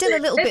 it's still a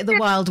little bit the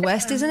Wild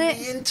West, isn't it?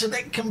 The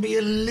internet can be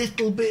a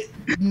little bit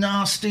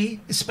nasty,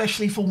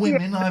 especially for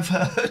women, I've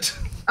heard.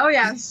 Oh,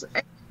 yes.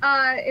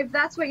 If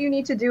that's what you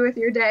need to do with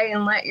your day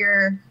and let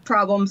your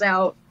problems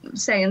out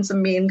saying some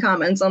mean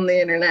comments on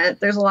the internet,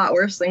 there's a lot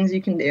worse things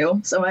you can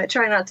do. So I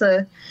try not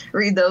to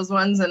read those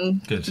ones,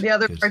 and the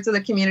other parts of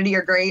the community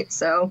are great.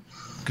 So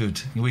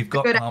good. We've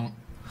got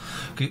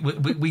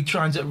we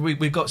try and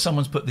we've got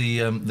someone's put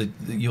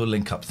your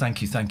link up.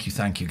 Thank you,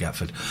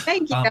 Gatford.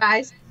 Thank you,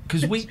 guys.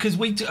 Because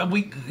we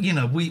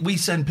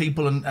send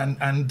people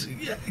and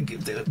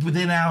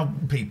within our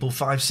people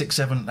 500, 600,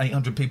 700,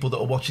 800 people that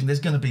are watching,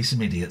 there's going to be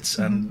some idiots,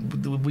 and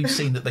we've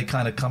seen that they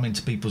kind of come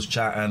into people's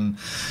chat, and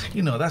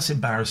that's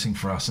embarrassing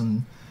for us.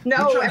 And we're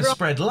trying to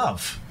spread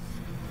love.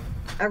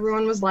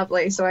 Everyone was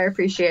lovely, so I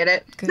appreciate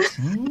it. Good.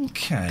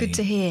 Okay. Good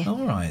to hear.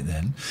 All right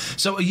then.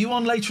 So are you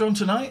on later on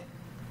tonight?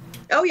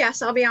 Oh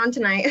yes, I'll be on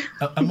tonight.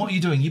 And what are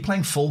you doing? You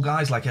playing Fall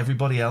Guys like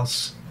everybody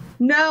else?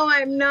 No,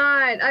 I'm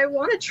not. I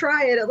want to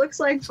try it. It looks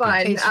like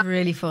fun. It's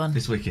really fun.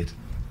 It's wicked.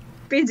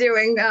 Be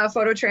doing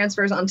photo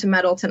transfers onto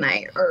metal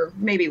tonight, or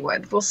maybe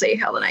wood. We'll see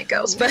how the night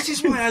goes. But this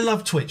is why I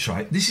love Twitch,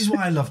 right? This is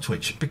why I love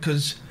Twitch,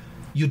 because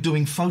you're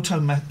doing photo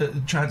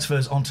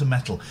transfers onto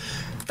metal.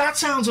 That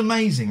sounds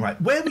amazing,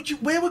 right? Where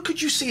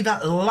could you see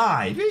that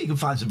live? Yeah, you can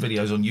find some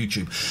videos on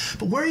YouTube,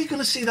 but where are you going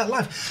to see that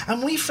live?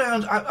 And we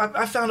found,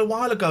 I found a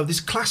while ago,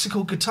 this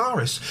classical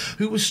guitarist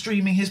who was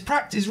streaming his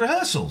practice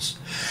rehearsals,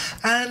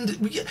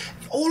 and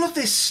all of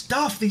this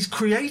stuff, these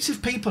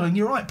creative people, and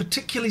you're right,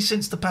 particularly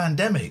since the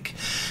pandemic,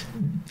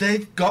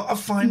 they've got to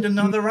find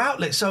another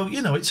outlet. So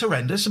it's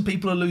horrendous, and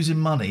people are losing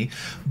money,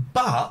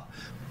 but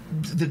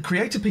the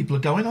creative people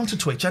are going onto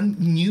Twitch, and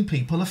new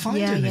people are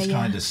finding this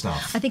kind of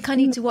stuff. I think I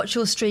need to watch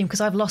your stream,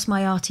 because I've lost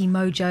my arty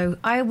mojo.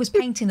 I was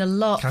painting a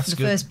lot for the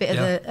first bit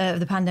of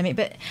the pandemic,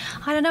 but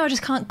I don't know, I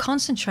just can't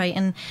concentrate.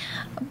 And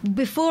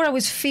before I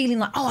was feeling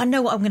like, I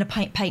know what I'm going to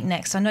paint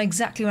next. I know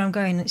exactly where I'm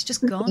going. It's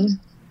just gone.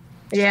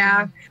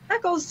 Yeah,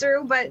 that goes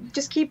through, but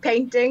just keep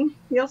painting.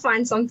 You'll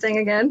find something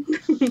again.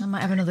 I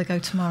might have another go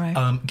tomorrow.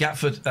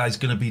 Gatford is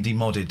going to be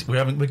demodded. We're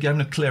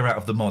having a clear out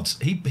of the mods.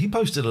 He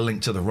posted a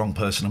link to the wrong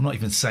person. I'm not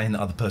even saying that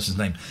other person's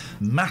name.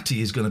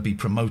 Matty is going to be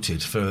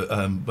promoted for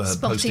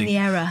posting the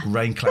error.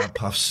 Raincloud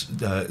Puff's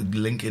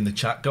link in the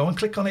chat. Go and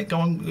click on it.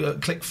 Go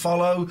and click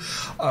follow.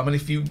 And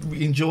if you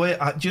enjoy it,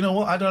 do you know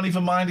what? I don't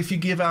even mind if you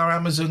give our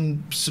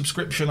Amazon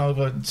subscription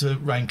over to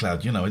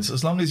Raincloud. You know, it's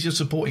as long as you're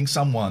supporting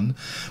someone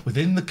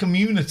within the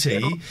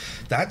community.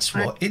 That's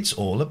what it's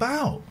all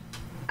about.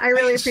 I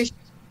really appreciate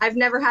it. I've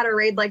never had a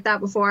raid like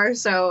that before,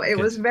 so it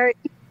was very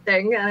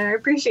interesting, and I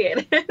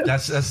appreciate it.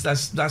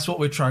 That's what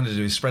we're trying to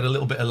do, is spread a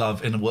little bit of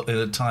love in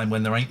a time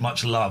when there ain't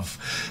much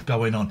love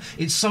going on.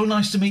 It's so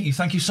nice to meet you.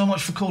 Thank you so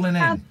much for calling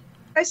in. Thank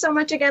you so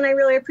much again. I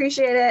really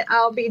appreciate it.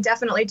 I'll be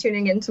definitely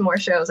tuning into more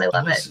shows. I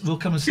love it. We'll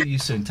come and see you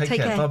soon. Take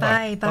care.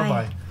 Bye-bye.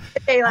 Bye.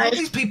 Hey, all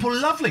these people are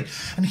lovely.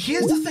 And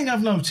here's the thing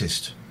I've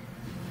noticed.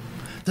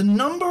 The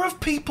number of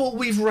people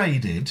we've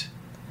raided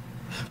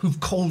who've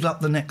called up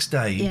the next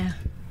day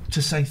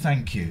to say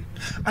thank you.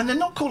 And they're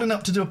not calling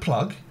up to do a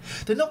plug.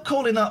 They're not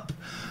calling up...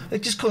 They're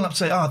just calling up to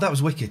say, that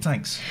was wicked,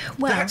 thanks.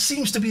 Well, that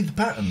seems to be the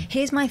pattern.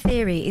 Here's my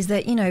theory, is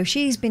that,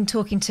 she's been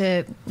talking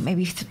to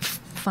maybe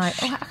 5... I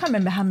can't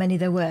remember how many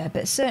there were,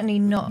 but certainly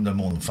not... No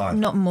more than 5.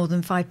 Not more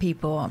than 5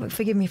 people.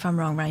 Forgive me if I'm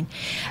wrong, Rain.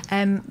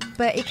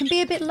 But it can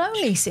be a bit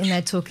lonely sitting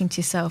there talking to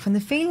yourself, and the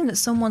feeling that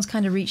someone's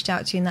kind of reached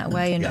out to you in that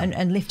way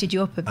and lifted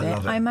you up a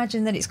bit, I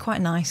imagine that it's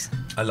quite nice.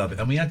 I love it.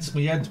 And we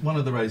had one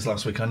of the raids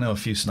last week. I know a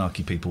few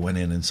snarky people went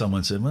in and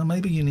someone said, well,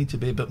 maybe you need to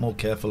be a bit more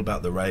careful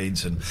about the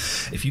raids, and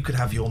if you could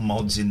have your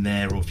mods in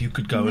there, or if you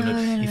could go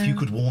if you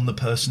could warn the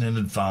person in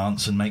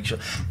advance and make sure.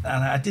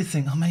 And I did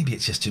think, maybe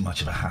it's just too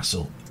much of a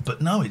hassle.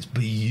 But no, it's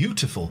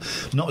beautiful.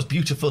 Not as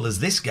beautiful as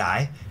this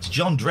guy. It's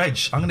John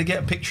Dredge. I'm going to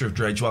get a picture of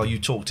Dredge while you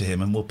talk to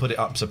him, and we'll put it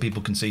up so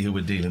people can see who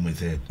we're dealing with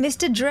here.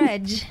 Mr.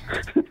 Dredge.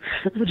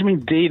 What do you mean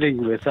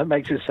dealing with? That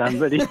makes it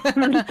sound really,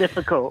 really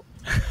difficult.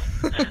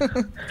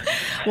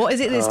 What is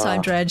it this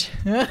time, Dredge?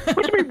 What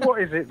do you mean,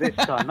 what is it this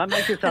time? That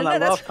makes it sound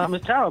like last time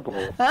was terrible.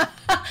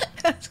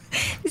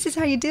 This is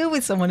how you deal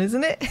with someone,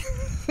 isn't it?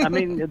 I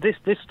mean,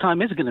 this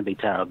time is going to be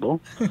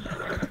terrible.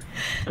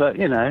 But,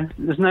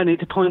 there's no need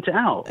to point it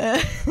out.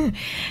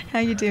 How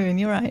you doing?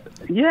 You right?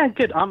 Yeah,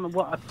 good.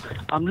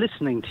 I'm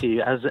listening to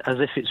you as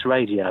if it's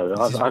radio.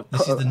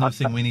 This is the new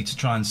thing we need to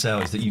try and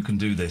sell, is that you can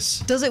do this.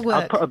 Does it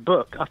work?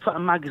 I put a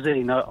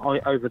magazine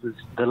over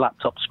the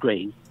laptop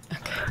screen.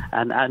 Okay.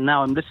 And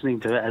now I'm listening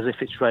to it as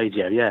if it's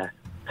radio, yeah.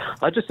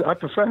 I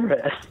prefer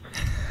it.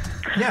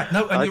 Yeah,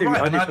 no, and you're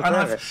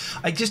right.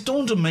 It just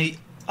dawned on me,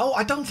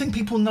 I don't think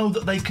people know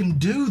that they can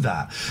do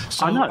that.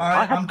 So I know.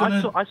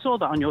 I saw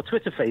that on your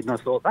Twitter feed, and I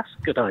thought, that's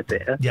a good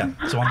idea. Yeah,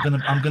 so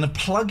I'm gonna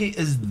plug it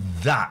as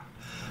that,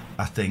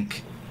 I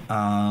think.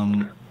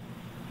 Hang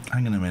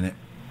on a minute.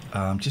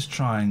 I'm just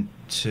trying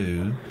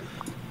to...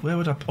 Where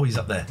would I... Oh, he's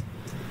up there.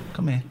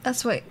 Come here.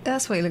 That's what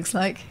it looks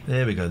like.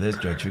 There we go. There's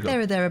Dredge.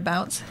 There or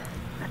thereabouts.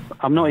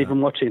 I'm not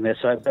even watching this,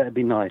 so it better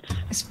be nice.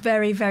 It's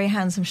very, very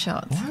handsome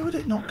shots. Why would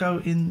it not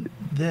go in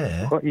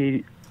there?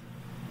 Hang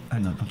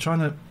on. I'm trying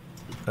to...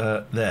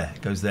 there.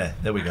 It goes there.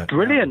 There we go.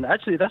 Brilliant.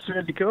 Actually, that's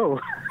really cool.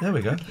 There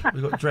we go.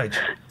 We've got Dredge.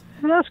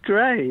 That's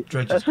great.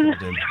 Dredge is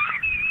called in.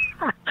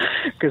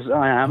 Because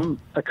I am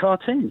a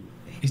cartoon.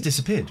 He's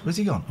disappeared. Where's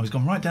he gone? Oh, he's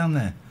gone right down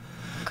there.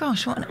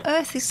 Gosh, what on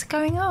earth is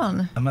going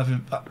on? I'm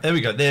having... there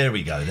we go. There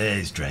we go.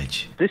 There's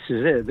Dredge. This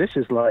is it. This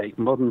is like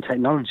modern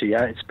technology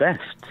at its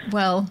best.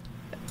 Well,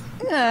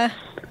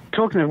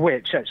 talking of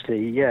which,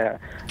 actually, yeah,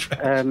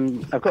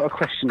 I've got a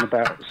question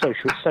about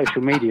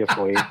social media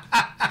for you.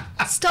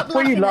 Stop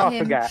what laughing are you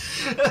laughing at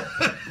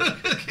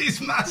at?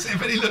 He's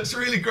massive and he looks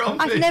really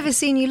grumpy. I've never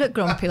seen you look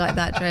grumpy like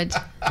that, Dredge.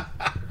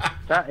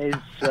 That is...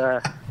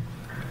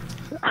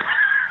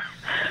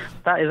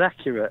 that is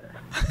accurate.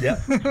 Yeah.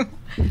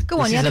 Go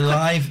on.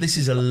 This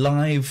is a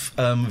live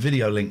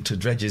video link to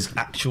Dredge's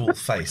actual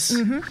face.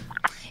 Mm-hmm.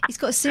 He's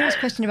got a serious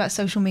question about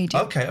social media.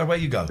 Okay, away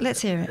you go.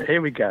 Let's hear it.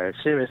 Here we go.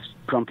 Serious,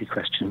 grumpy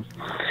question.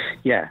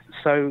 Yeah.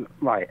 So,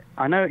 right.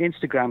 I know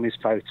Instagram is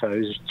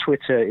photos.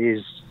 Twitter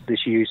is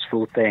this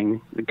useful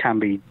thing. It can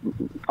be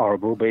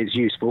horrible, but it's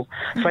useful.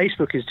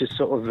 Facebook is just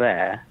sort of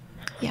there.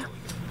 Yeah.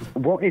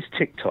 What is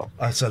TikTok?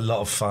 It's a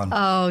lot of fun.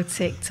 Oh,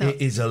 TikTok.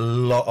 It is a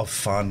lot of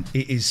fun.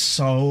 It is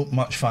so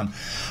much fun.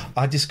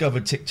 I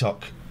discovered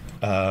TikTok.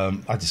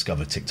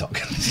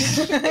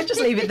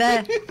 Just leave it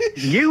there.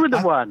 You were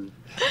the one.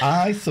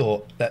 I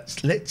thought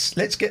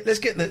let's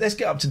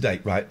get up to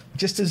date, right?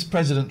 Just as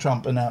President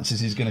Trump announces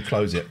he's going to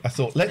close it, I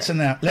thought let's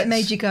announce. It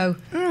made you go,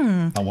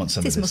 I want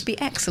some of this. This must be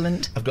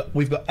excellent.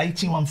 We've got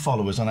 81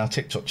 followers on our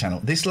TikTok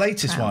channel. This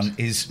latest one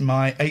is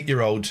my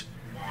 8-year-old.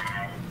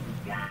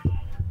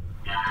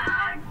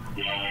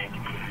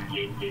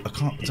 I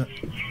can't.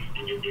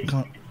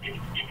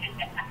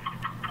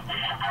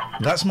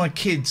 That's my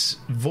kid's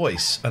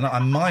voice, and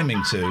I'm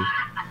miming to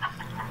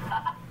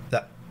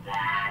that.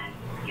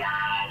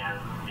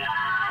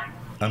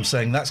 I'm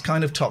saying that's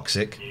kind of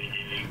toxic.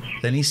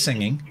 Then he's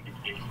singing,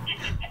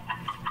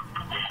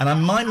 and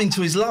I'm miming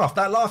to his laugh.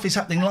 That laugh is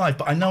happening live,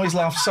 but I know his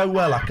laugh so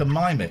well I can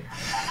mime it.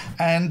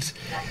 And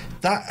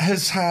that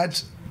has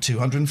had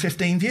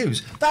 215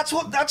 views. That's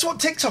what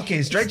TikTok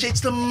is, Dredge.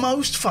 It's the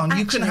most fun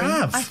you can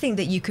have. I think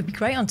that you could be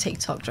great on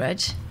TikTok,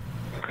 Dredge.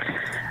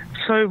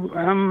 So,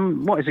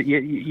 what is it?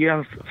 You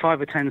have 5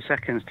 or 10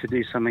 seconds to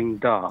do something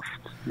daft.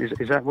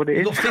 Is that what it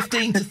is? You've got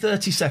 15 to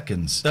 30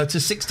 seconds. To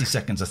 60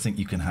 seconds, I think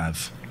you can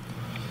have.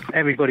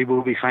 Everybody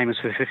will be famous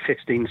for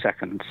 15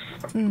 seconds.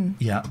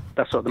 Yeah.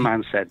 That's what the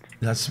man said.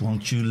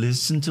 Won't you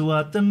listen to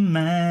what the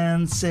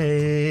man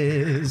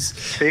says?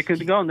 So you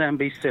can go on there and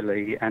be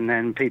silly, and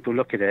then people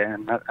look at it,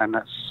 and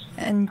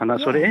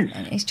that's what it is.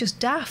 It's just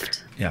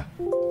daft. Yeah.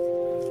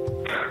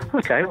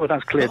 Okay, well,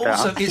 that's cleared out.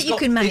 I think you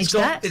can manage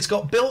that. It's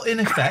got built-in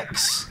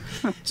effects,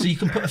 so you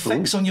can put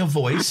effects on your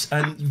voice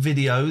and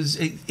videos.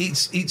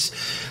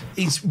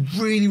 It's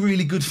really,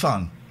 really good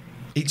fun.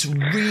 It's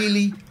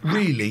really,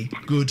 really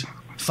good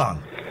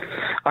fun.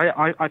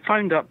 I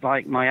phoned up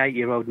like my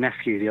 8-year-old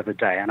nephew the other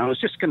day, and I was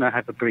just going to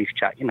have a brief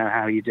chat.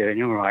 How are you doing?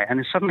 You're all right. And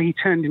then suddenly he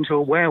turned into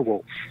a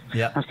werewolf.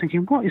 Yeah. I was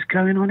thinking, what is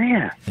going on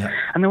here? Yeah.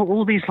 And there were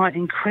all these like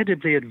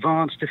incredibly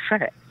advanced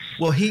effects.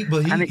 Well, he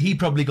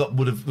probably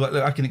would have.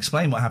 I can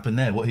explain what happened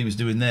there. What he was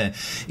doing there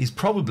is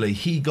probably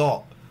he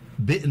got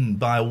bitten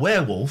by a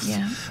werewolf,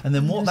 and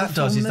then what that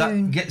does is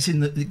that gets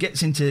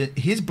into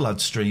his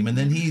bloodstream, and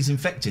then he's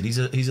infected. He's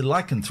a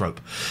lycanthrope.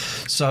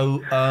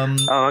 So,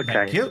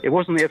 okay. It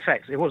wasn't the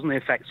effects. It wasn't the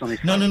effects on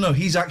his. No.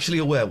 He's actually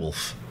a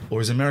werewolf,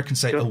 or as Americans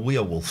say, a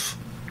werewolf.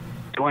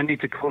 Do I need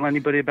to call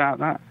anybody about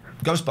that?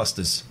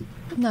 Ghostbusters.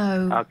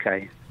 No.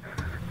 Okay.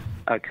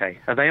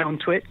 Are they on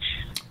Twitch?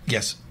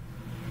 Yes.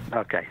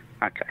 Okay.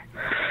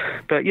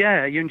 But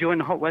yeah, are you enjoying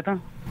the hot weather?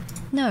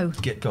 No.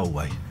 Go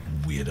away,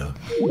 weirdo.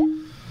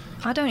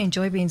 I don't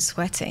enjoy being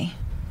sweaty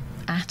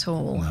at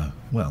all. No.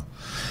 Well.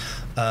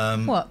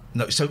 What?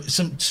 No. So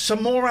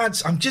some more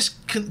ads.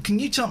 Can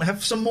you tell me?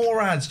 Have some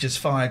more ads just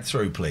fired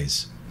through,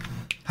 please?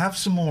 Have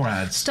some more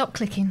ads. Stop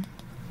clicking.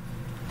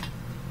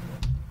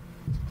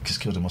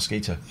 Just killed a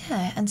mosquito.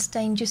 Yeah, and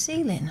stained your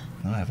ceiling.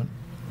 No, I haven't.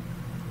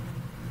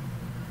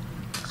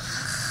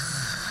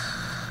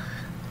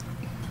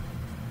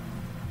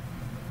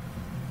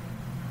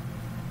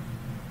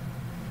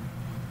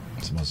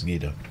 It's a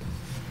mosquito.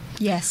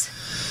 Yes.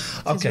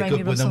 Okay,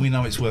 good. Well, then we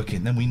know it's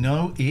working. Then we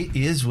know it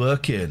is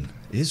working.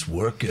 It's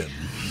working.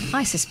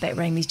 I suspect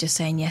Ramey's just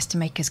saying yes to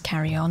make us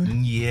carry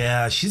on.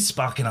 Yeah, she's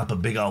sparking up a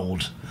big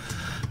old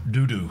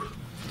doo-doo.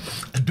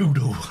 A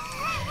doo-doo.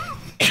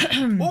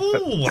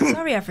 Oh,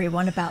 sorry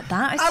everyone about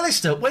that.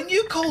 Alistair, when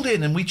you called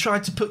in and we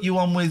tried to put you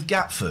on with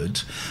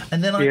Gatford,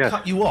 and then I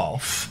cut you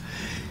off,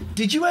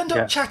 did you end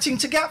up chatting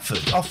to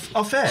Gatford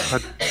off air?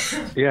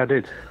 I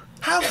did.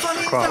 How funny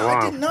is that? I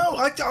didn't know.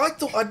 I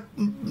thought I'd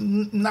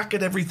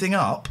knackered everything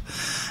up,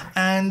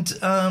 and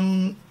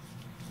I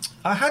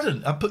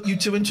hadn't. I put you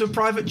two into a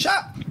private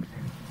chat.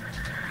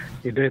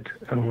 You did,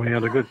 and we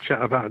had a good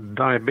chat about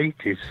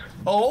diabetes.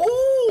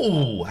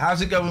 Oh,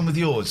 how's it going with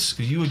yours?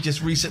 Because you were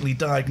just recently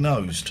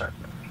diagnosed.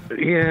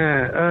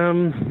 Yeah,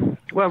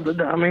 well,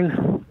 I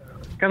mean,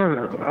 kind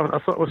of. I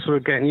thought I was sort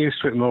of getting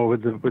used to it more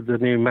with the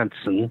new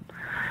medicine,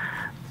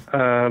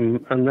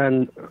 and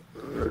then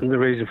the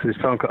reason for this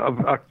phone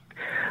call,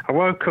 I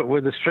woke up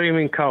with a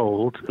streaming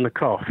cold and a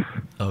cough.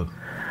 Oh.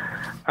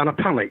 And I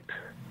panicked.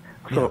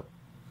 I thought,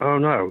 oh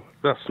no,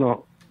 that's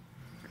not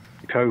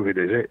COVID,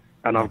 is it?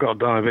 And I've got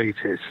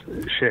diabetes.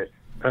 Shit.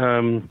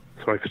 Sorry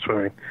for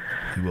swearing.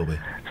 You will be.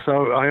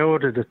 So I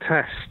ordered a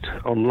test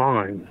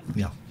online.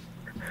 Yeah.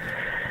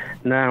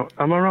 Now,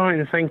 am I right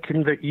in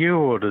thinking that you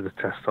ordered a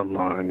test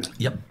online?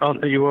 Yep.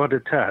 You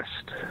ordered a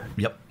test?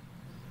 Yep.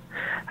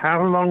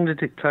 How long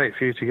did it take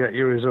for you to get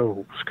your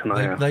results, can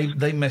I ask?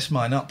 They messed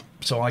mine up,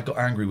 so I got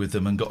angry with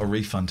them and got a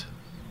refund.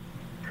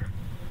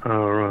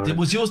 Oh, right.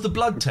 Was yours the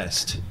blood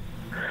test?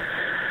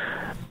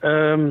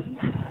 Do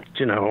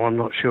you know, I'm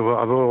not sure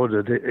what I've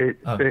ordered.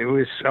 It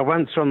was. I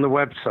went on the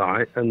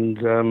website and...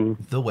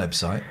 the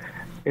website?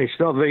 It's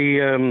not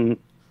the...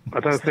 I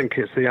don't think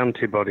it's the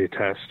antibody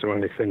test or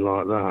anything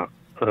like that.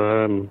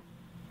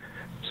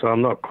 So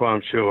I'm not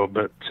quite sure,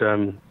 but...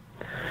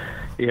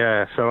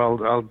 yeah, so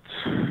I'll.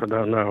 I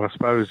don't know. I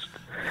suppose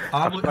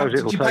it'll take.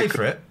 Did you pay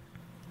for it?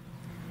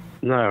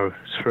 No,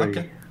 it's free.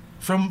 Okay.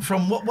 From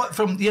what? What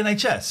from the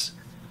NHS?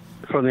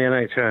 From the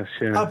NHS,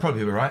 yeah. I'll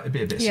probably be right. It'd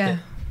be a bit. Yeah.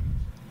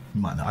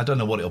 Might not. I don't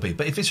know what it'll be,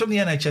 but if it's from the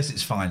NHS,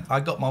 it's fine. I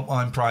got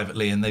mine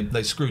privately, and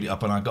they screwed it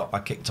up, and I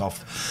kicked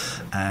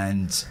off.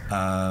 And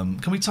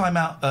can we time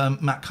out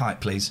Matt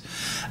Kite, please?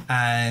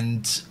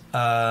 And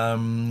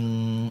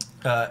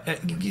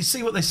you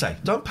see what they say.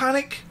 Don't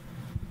panic.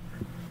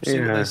 See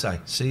what they say.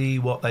 See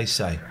what they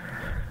say.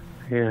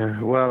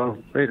 Yeah, well,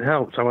 it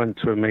helped. I went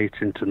to a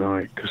meeting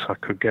tonight because I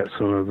could get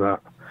some of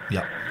that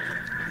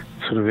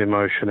sort of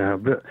emotion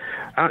out. But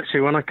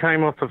actually, when I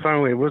came off the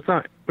phone, was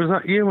that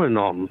you and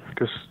on?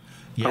 Because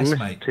I missed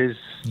mate. his.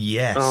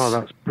 Yes. Oh,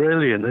 that's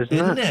brilliant,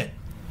 isn't it?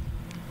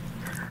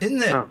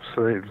 Isn't it?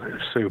 Absolutely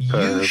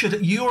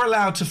superb. You're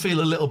allowed to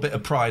feel a little bit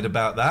of pride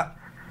about that.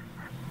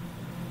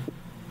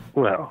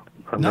 Well,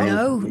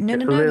 No.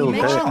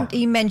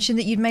 You mentioned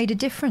that you'd made a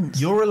difference.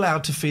 You're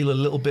allowed to feel a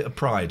little bit of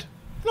pride.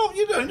 No,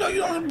 you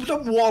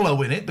don't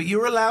wallow in it, but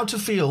you're allowed to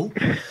feel,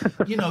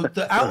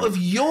 that out of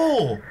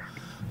your...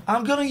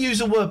 I'm going to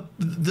use a word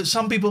that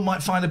some people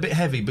might find a bit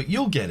heavy, but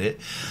you'll get it.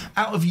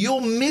 Out of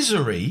your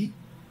misery,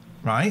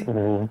 right,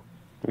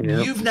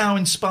 you've now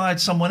inspired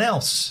someone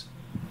else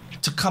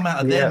to come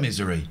out of their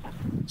misery.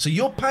 So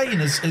your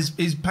pain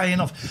is paying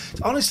off.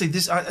 Honestly,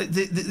 this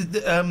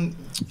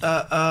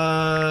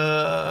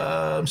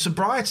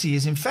sobriety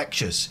is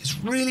infectious. It's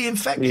really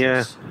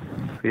infectious.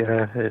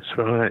 Yeah, it's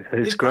right.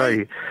 It's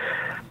great.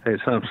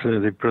 It's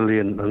absolutely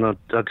brilliant, and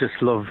I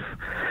just love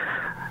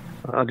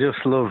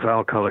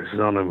Alcoholics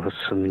Anonymous,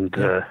 and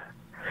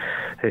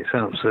it's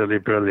absolutely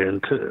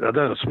brilliant.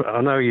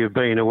 I know you've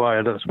been away.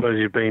 I don't suppose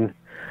you've been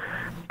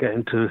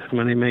getting to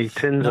many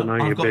meetings. No, I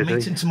know you're busy. I've got a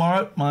meeting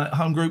tomorrow, my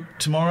home group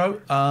tomorrow,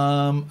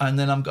 and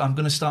then I'm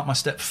going to start my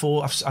step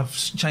 4. I've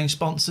changed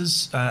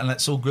sponsors, and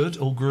that's all good,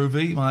 all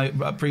groovy. My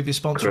previous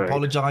sponsor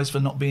apologised for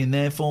not being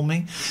there for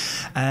me,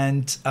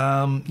 and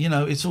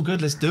it's all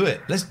good. Let's do it.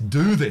 Let's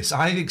do this.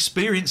 I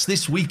experienced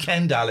this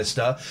weekend,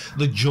 Alistair,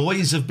 the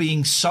joys of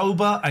being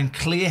sober and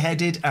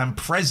clear-headed and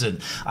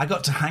present. I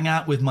got to hang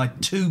out with my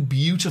 2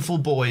 beautiful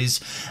boys,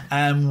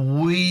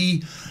 and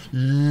we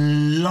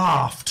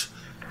laughed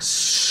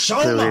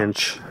so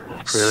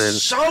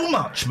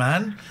much,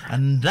 man.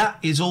 And that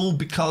is all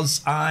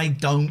because I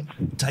don't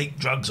take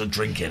drugs or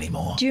drink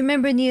anymore. Do you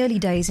remember in the early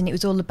days, and it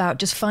was all about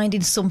just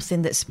finding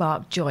something that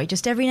sparked joy,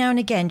 just every now and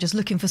again, just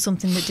looking for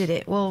something that did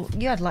it? Well,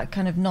 you had like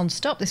kind of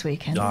non-stop this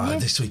weekend, didn't you?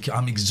 This week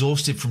I'm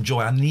exhausted from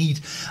joy. I'm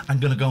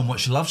going to go and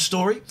watch Love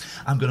Story.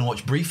 I'm going to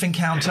watch Brief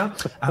Encounter.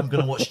 I'm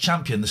going to watch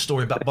Champion, the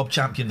story about Bob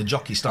Champion, the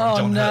jockey starring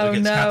John Hurt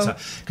who gets cancer.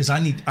 Because I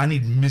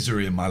need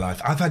misery in my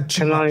life. I've had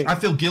too much. I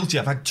feel guilty.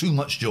 I've had too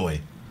much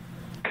joy.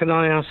 Can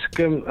I ask,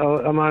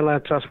 am I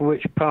allowed to ask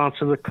which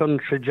part of the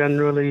country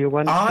generally you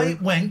went to? I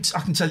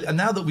can tell you,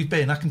 now that we've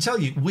been, I can tell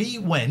you, we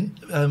went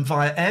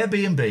via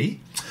Airbnb.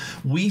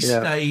 We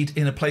stayed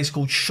in a place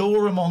called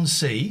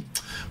Shoreham-on-Sea,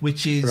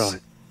 which is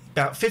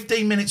about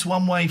 15 minutes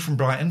one way from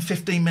Brighton,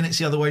 15 minutes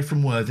the other way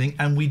from Worthing,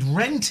 and we'd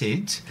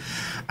rented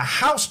a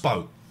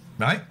houseboat,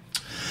 right?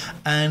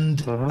 And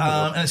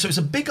so it's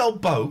a big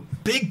boat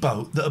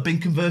that had been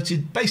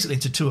converted basically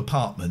into 2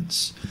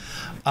 apartments.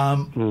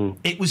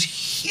 It was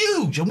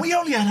huge, and we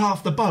only had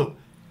half the boat.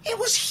 It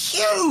was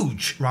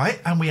huge, right?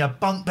 And we had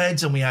bunk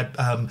beds, and we had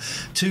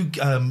 2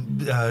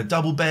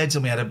 double beds,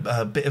 and we had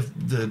a bit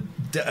of the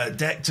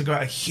deck to go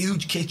out, a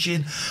huge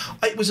kitchen.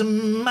 It was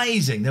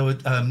amazing. There were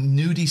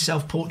nudie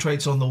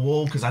self-portraits on the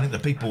wall because I think the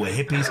people were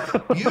hippies.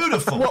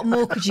 Beautiful. What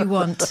more could you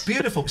want?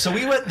 Beautiful. So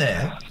we went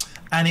there,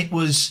 and it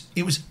was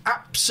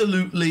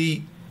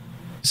absolutely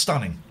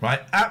stunning,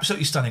 right?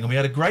 Absolutely stunning. And we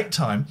had a great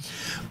time.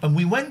 And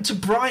we went to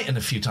Brighton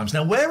a few times.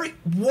 Now, where it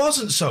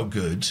wasn't so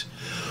good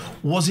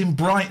was in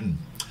Brighton,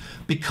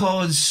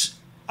 because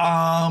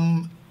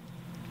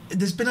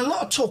there's been a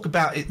lot of talk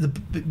about it, the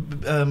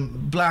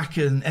black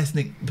and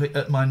ethnic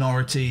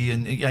minority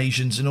and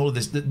Asians and all of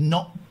this, that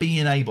not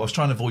being able... I was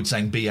trying to avoid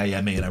saying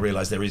BAME, and I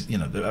realised there is,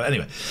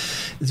 anyway.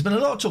 There's been a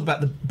lot of talk about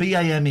the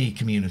BAME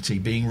community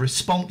being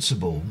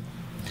responsible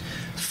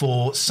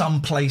for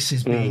some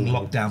places being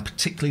locked down,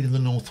 particularly in the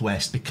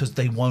northwest, because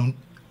they won't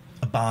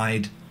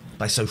abide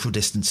by social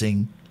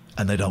distancing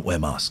and they don't wear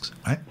masks,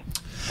 right?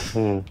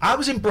 I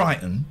was in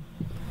Brighton.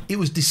 It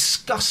was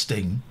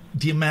disgusting,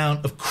 the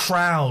amount of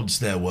crowds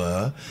there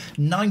were.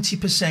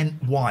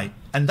 90% white,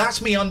 and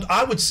that's me.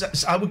 I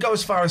would go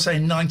as far as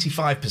saying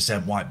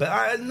 95% white, but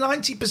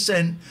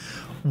 90%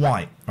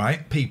 white,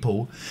 right?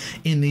 People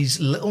in these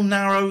little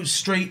narrow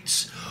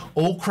streets,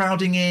 all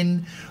crowding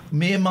in.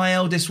 Me and my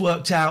eldest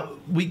worked out,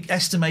 we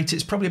estimate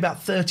it's probably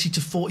about 30 to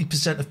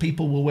 40% of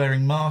people were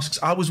wearing masks.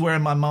 I was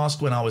wearing my mask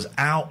when I was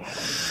out,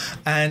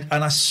 and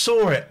I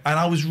saw it, and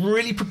I was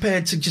really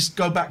prepared to just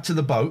go back to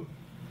the boat,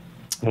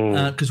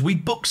 because we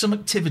booked some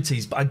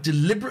activities, but I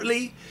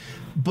deliberately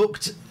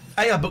booked...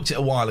 I booked it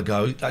a while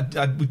ago. I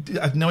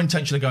had no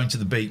intention of going to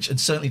the beach, and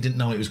certainly didn't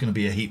know it was going to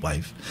be a heat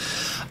wave.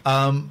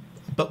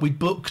 But we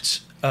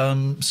booked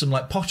some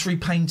like pottery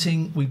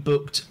painting. We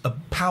booked a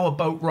power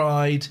boat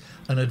ride,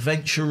 an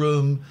adventure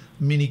room,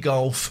 mini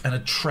golf, and a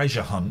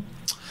treasure hunt.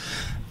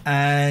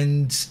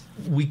 And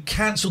we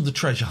cancelled the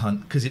treasure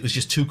hunt because it was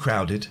just too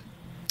crowded.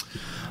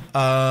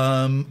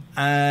 And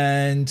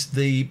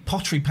the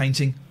pottery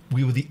painting,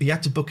 you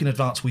had to book in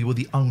advance. We were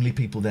the only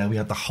people there. We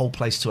had the whole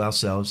place to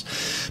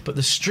ourselves. But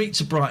the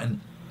streets of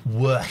Brighton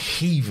were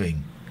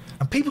heaving.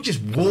 And people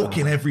just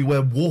walking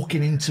everywhere,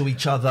 walking into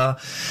each other.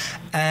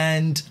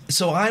 And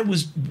so I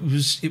was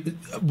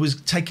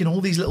taking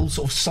all these little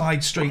sort of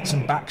side streets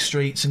and back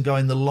streets and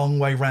going the long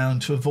way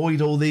round to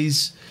avoid all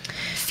these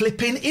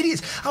flipping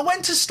idiots. I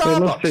went to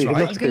Starbucks, It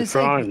must be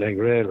frightening,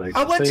 really.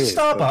 I went to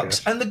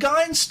Starbucks, and the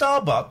guy in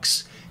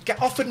Starbucks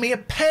offered me a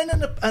pen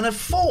and a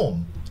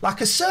form,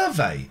 like a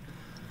survey.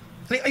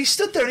 And he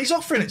stood there and he's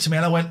offering it to me,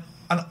 and I went,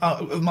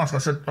 Marshall, I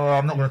said,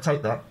 I'm not going to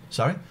take that.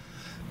 Sorry?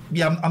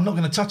 Yeah, I'm not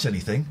going to touch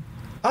anything.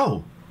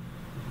 Oh,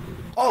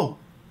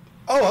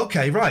 Oh,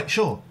 okay, right,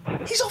 sure.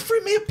 He's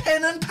offering me a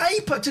pen and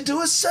paper to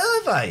do a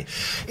survey.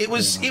 It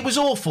was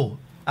awful,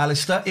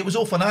 Alistair. It was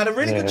awful. And I had a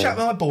really good chat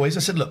with my boys. I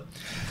said, look,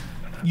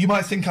 you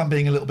might think I'm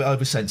being a little bit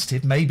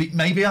oversensitive.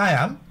 Maybe I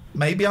am.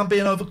 Maybe I'm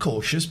being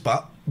overcautious,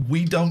 but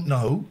we don't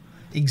know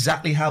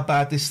exactly how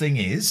bad this thing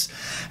is.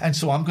 And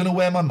so I'm going to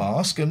wear my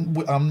mask, and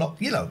I'm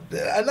not,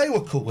 and they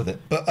were cool with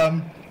it. But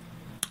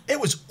it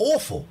was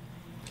awful.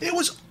 It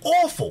was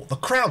awful. The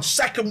crowd,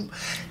 second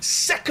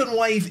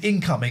wave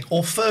incoming,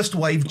 or first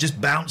wave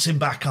just bouncing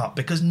back up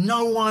because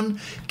no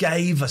one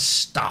gave a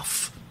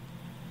stuff.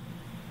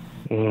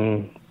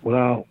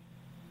 Well,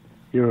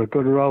 you're a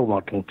good role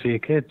model to your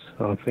kids,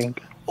 I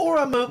think. Or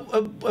I'm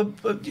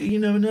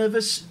a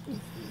nervous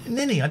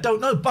ninny. I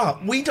don't know,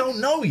 but we don't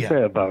know yet.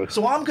 They're both.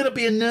 So I'm going to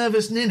be a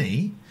nervous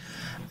ninny,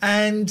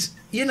 and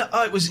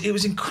it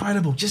was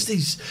incredible. Just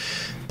these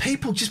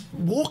people just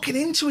walking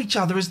into each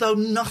other as though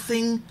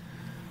nothing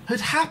had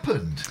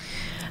happened.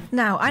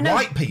 Now, I know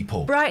white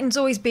people. Brighton's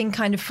always been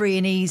kind of free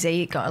and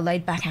easy, got a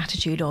laid-back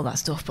attitude, all that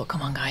stuff, but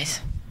come on,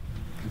 guys.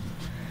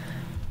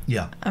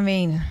 Yeah. I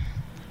mean,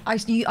 I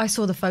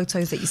saw the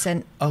photos that you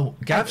sent. Oh,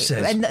 Gav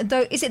says. And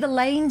is it the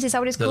lanes? Is that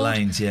what it's called? The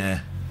lanes, yeah.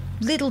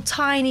 Little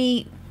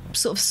tiny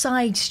sort of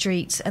side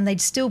streets, and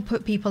they'd still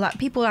put people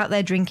out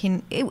there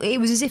drinking. It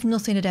was as if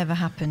nothing had ever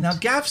happened. Now,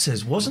 Gav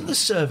says, wasn't the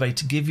survey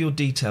to give your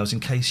details in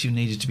case you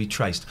needed to be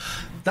traced?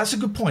 That's a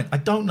good point. I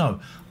don't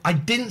know. I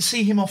didn't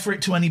see him offer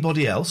it to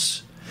anybody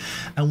else.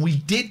 And we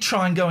did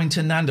try and go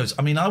into Nando's.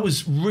 I mean, I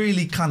was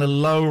really kind of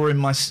lowering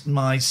my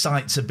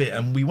sights a bit.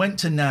 And we went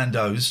to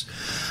Nando's,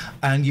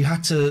 and you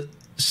had to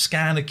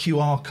scan a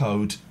QR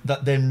code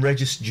that then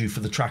registered you for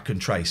the track and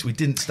trace. We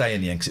didn't stay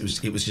in the end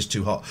because it was just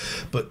too hot.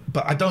 But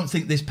I don't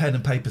think this pen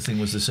and paper thing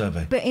was the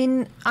survey. But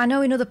I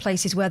know in other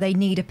places where they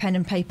need a pen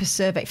and paper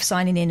survey for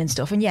signing in and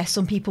stuff. And yes,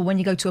 some people, when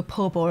you go to a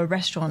pub or a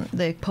restaurant,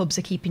 the pubs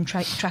are keeping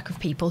track of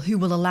people who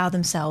will allow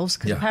themselves,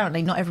 because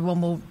apparently not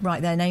everyone will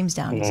write their names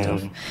down and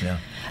stuff. Yeah.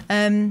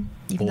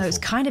 Even though it's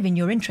kind of in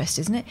your interest,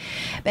 isn't it?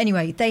 But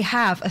anyway, they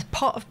have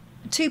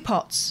two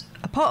pots,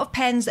 a pot of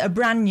pens that are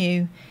brand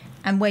new,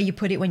 and where you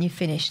put it when you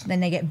finish,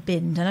 then they get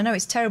binned. And I know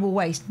it's terrible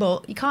waste,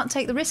 but you can't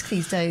take the risk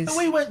these days. And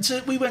we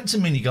went to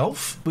mini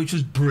golf, which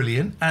was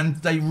brilliant, and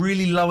they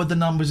really lowered the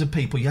numbers of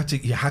people. You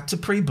had to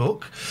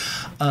pre-book,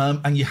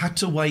 and you had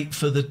to wait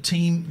for the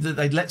team that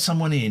they'd let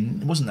someone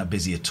in. It wasn't that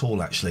busy at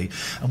all, actually,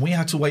 and we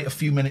had to wait a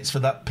few minutes for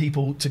that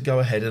people to go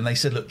ahead. And they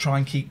said, look, try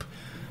and keep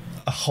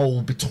a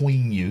hole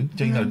between you,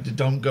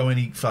 don't go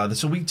any further.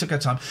 So we took our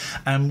time,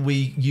 and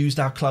we used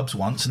our clubs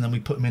once, and then we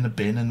put them in a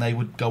bin, and they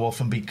would go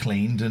off and be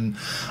cleaned. And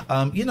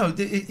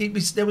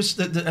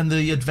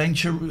the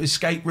adventure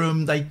escape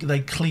room,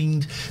 they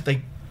cleaned,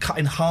 they cut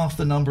in half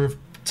the number of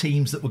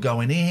teams that were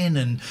going in,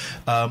 and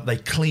they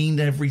cleaned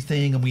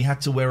everything, and we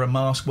had to wear a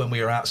mask when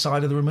we were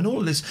outside of the room and all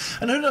of this.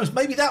 And who knows,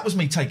 maybe that was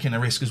me taking a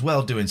risk as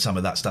well, doing some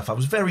of that stuff. I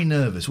was very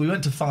nervous. We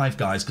went to Five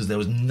Guys because there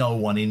was no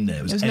one in there.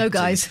 It was no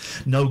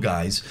guys.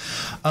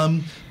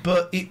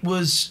 But it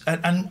was,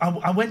 and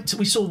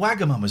we saw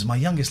Wagamama's. My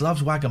youngest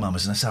loves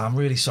Wagamama's, and I said, I'm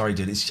really sorry,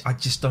 dude. I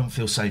just don't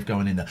feel safe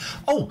going in there.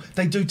 Oh,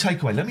 they do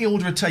takeaway. Let me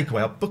order a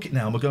takeaway. I'll book it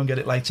now, and we'll go and get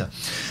it later.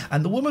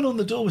 And the woman on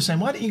the door was saying,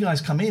 why don't you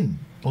guys come in?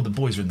 Or the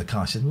boys were in the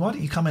car. She said, why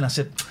don't you come in? I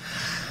said,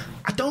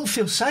 I don't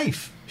feel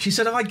safe. She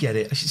said, I get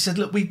it. She said,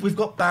 look, we've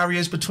got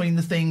barriers between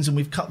the things, and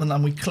we've cut them,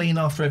 and we clean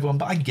after everyone,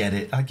 but I get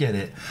it. I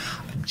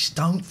just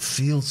don't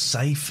feel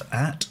safe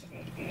at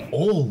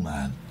all,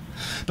 man.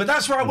 But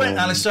that's where I went,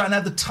 Alistair, and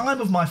had the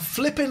time of my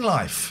flipping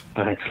life.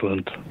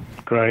 Excellent.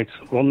 Great.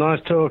 Well,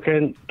 nice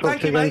talking.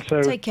 Thank you, mate.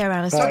 Take care,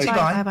 Alistair.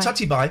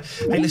 Tutty bye.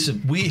 Hey,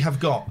 listen, we have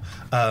got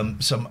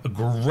some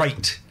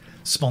great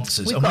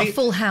sponsors. We've got a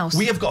full house.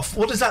 We have got.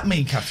 What does that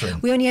mean, Catherine?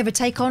 We only ever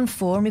take on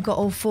 4, and we've got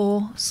all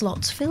 4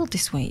 slots filled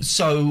this week.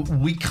 So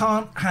we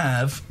can't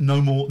have no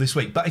more this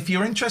week. But if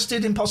you're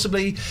interested in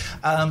possibly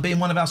being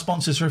one of our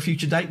sponsors for a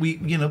future date,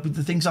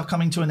 the things are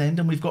coming to an end,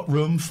 and we've got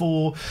room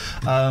for.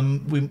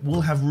 We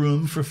will have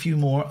room for a few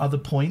more other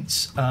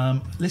points.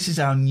 This is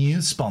our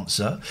new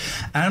sponsor.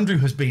 Andrew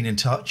has been in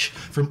touch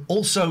from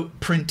Also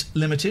Print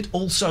Limited,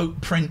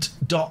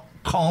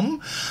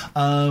 alsoprint.com.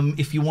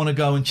 If you want to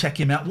go and check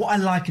him out. What I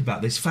like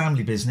about this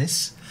family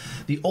business,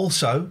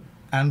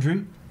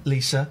 Andrew,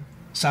 Lisa,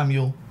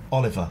 Samuel,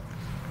 Oliver.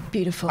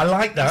 Beautiful. I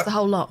like that. That's the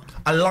whole lot.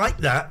 I like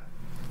that.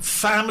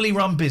 Family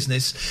run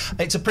business.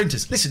 It's a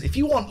printers. Listen, if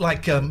you want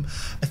like a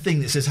thing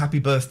that says happy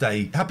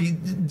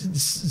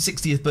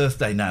 60th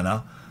birthday,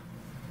 Nana,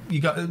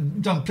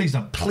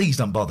 please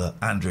don't bother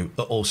Andrew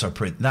at Also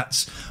Print.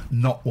 That's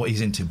not what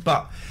he's into.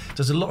 But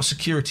there's a lot of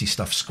security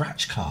stuff,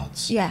 scratch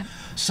cards. Yeah.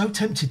 So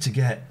tempted to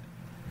get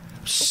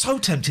some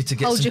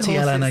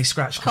TLNA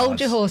scratch cards. Hold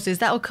your horses.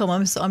 That'll come.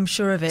 I'm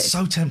sure of it.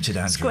 So tempted,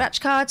 Andrew.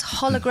 Scratch cards,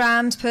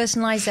 holograms,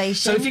 personalisation.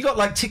 So if you've got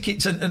like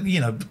tickets and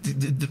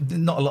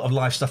not a lot of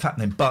live stuff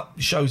happening, but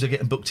shows are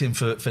getting booked in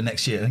for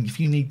next year, and if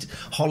you need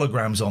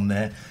holograms on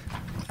there,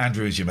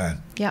 Andrew is your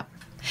man. Yeah.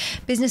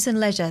 Business and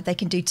leisure, they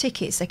can do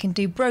tickets, they can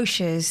do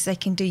brochures, they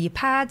can do your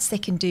pads, they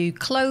can do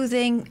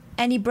clothing,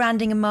 any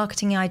branding and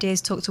marketing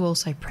ideas, talk to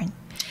Also Print.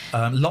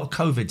 A lot of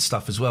COVID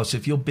stuff as well. So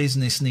if your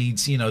business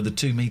needs, the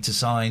 2 metre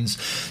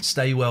signs,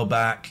 stay well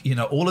back,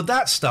 all of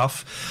that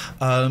stuff,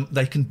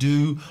 they can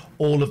do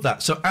all of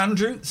that. So,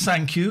 Andrew,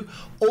 thank you.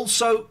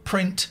 Also,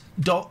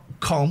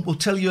 print.com. We'll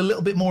tell you a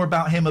little bit more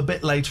about him a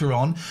bit later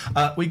on.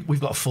 We've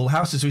got a full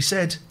house, as we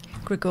said.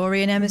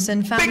 Gregorian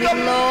Emerson Family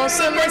Law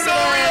Solicitors.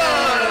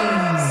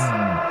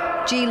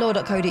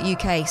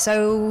 glaw.co.uk.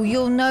 So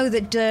you'll know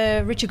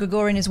that Richard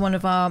Gregorian is one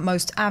of our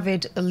most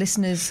avid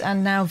listeners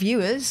and now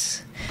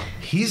viewers.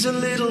 He's a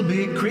little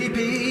bit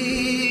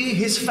creepy.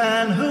 His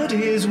fanhood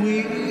is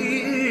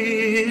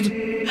weird.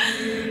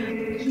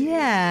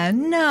 Yeah,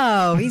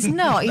 no, he's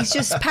not. He's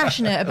just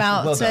passionate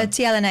about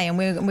TLNA, and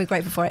we're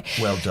grateful for it.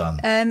 Well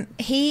done.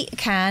 He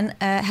can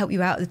help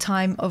you out at the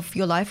time of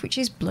your life, which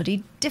is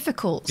bloody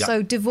difficult. Yep.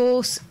 So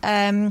divorce,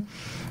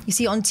 you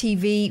see it on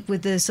TV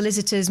with the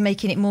solicitors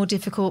making it more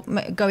difficult,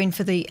 going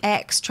for the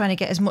ex, trying to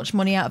get as much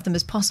money out of them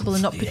as possible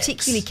and not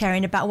particularly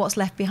caring about what's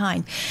left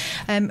behind.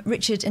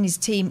 Richard and his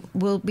team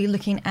will be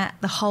looking at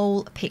the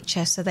whole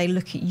picture. So they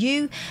look at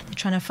you, they're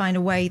trying to find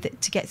a way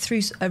to get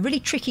through a really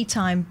tricky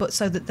time, but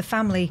so that the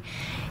family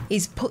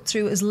is put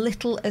through as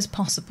little as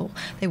possible.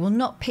 They will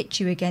not pitch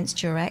you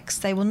against your ex.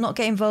 They will not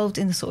get involved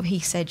in the sort of he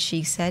said,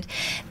 she said.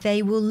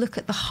 They will look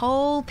at the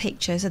whole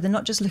picture. So they're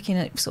not just looking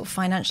at sort of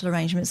financial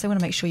arrangements. They want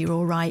to make sure you're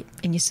all right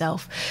in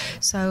yourself.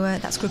 So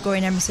that's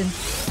Gregorian Emerson.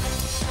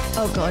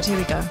 Oh God, here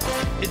we go.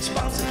 It's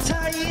sponsor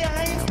time.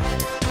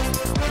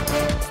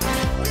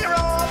 We're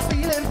all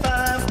feeling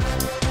fine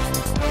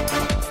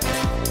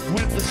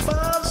with the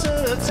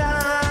sponsor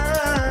time.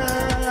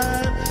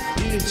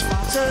 It's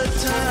sponsor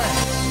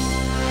time.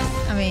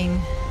 I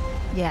mean,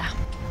 yeah.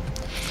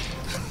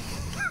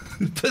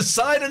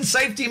 Poseidon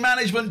Safety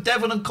Management,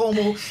 Devon and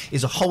Cornwall,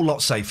 is a whole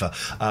lot safer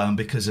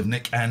because of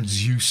Nick and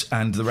Zeus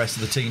and the rest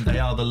of the team. They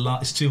are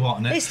it's too hot,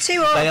 isn't it? It's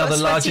too hot. They are the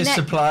largest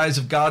suppliers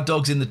of guard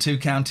dogs in the 2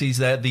 counties.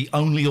 They're the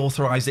only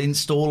authorised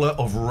installer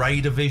of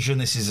Radar Vision.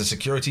 This is a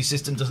security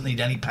system, doesn't need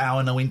any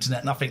power, no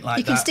internet, nothing like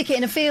that. You can stick it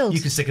in a field. You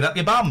can stick it up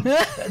your bum.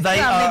 They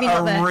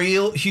are a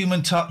real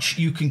human touch.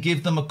 You can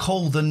give them a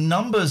call. The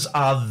numbers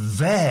are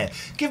there.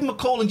 Give them a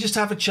call and just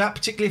have a chat,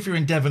 particularly if you're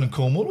in Devon and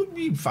Cornwall.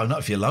 You can phone up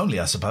if you're lonely,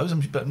 I suppose.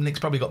 But Nick's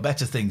probably got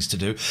better things to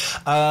do.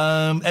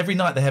 Every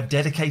night they have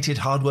dedicated,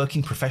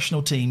 hard-working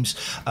professional teams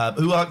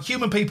who are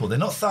human people. They're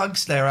not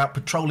thugs. They're out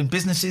patrolling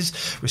businesses,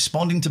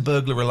 responding to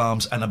burglar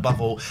alarms, and above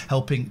all,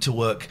 helping to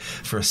work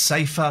for a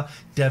safer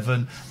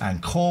Devon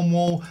and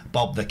Cornwall.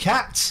 Bob the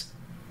Cat.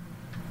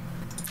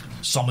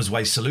 Somers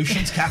Waste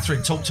Solutions.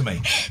 Catherine, talk to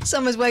me.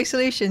 Somers Waste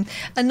Solutions,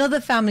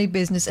 another family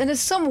business. And as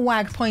some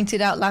wag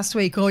pointed out last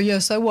week, oh yeah,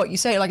 so what? You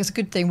say it like it's a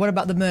good thing. What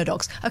about the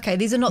Murdochs? Okay,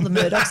 these are not the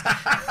Murdochs.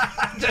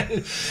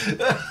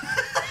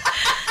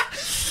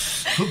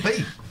 Could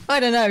be. I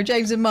don't know,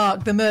 James and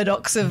Mark, the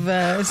Murdochs of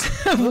waste.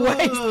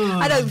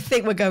 I don't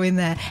think we're going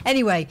there.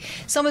 Anyway,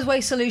 Somers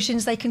Waste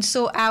Solutions, they can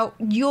sort out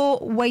your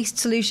waste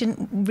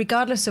solution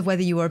regardless of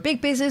whether you are a big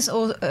business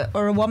or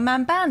a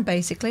one-man band,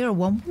 basically, or a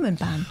one-woman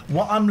band.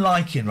 What I'm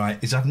liking, right,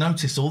 is I've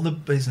noticed all the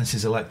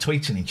businesses are like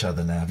tweeting each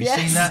other now. Have you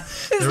seen that?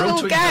 They're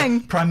all gang.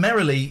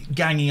 Primarily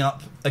ganging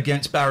up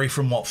against Barry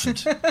from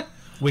Watford.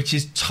 Which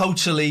is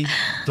totally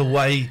the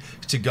way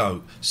to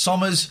go.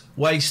 Somers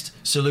Waste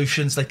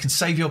Solutions, they can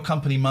save your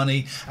company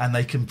money and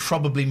they can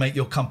probably make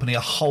your company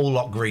a whole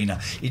lot greener.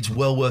 It's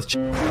well worth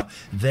checking out.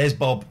 There's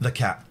Bob the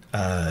Cat,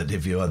 dear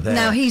viewer. There.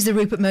 Now he's the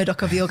Rupert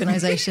Murdoch of the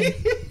organisation.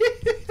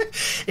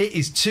 It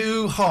is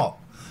too hot.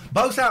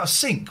 Both out of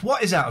sync.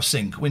 What is out of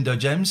sync, Window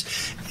Gems?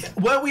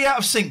 Were we out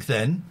of sync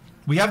then?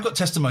 We have got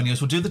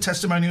testimonials. We'll do the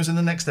testimonials in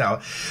the next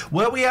hour.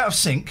 Were we out of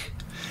sync?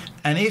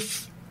 And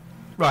if...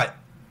 Right...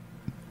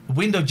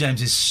 Window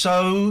Gems is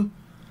so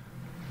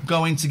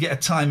going to get a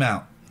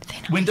timeout.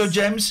 Nice. Window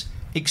Gems,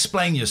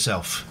 explain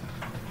yourself.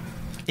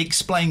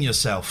 Explain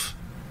yourself.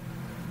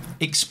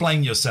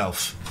 Explain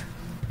yourself.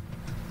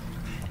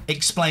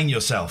 Explain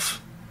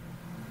yourself.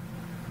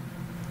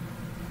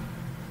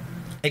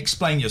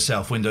 Explain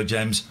yourself, Window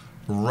Gems,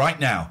 right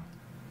now.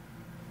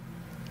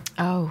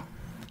 Oh,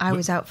 I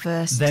was out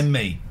first. Then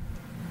me.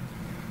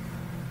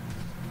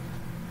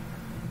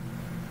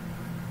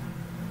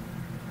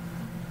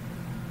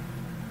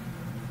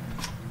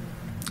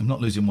 I'm not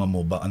losing one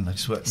more button. I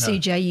just work. No.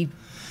 CJ, you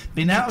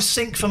been out of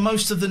sync for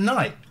most of the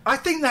night. I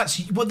think that's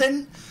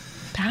then.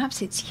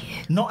 Perhaps it's you.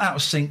 Not out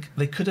of sync.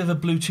 They could have a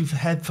Bluetooth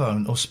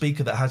headphone or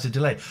speaker that has a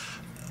delay.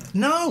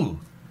 No,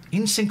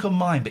 in sync on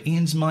mine, but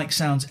Ian's mic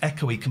sounds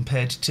echoey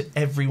compared to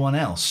everyone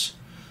else.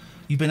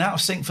 You've been out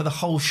of sync for the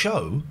whole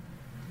show.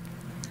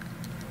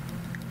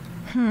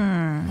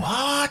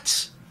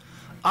 What?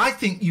 I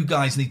think you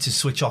guys need to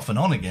switch off and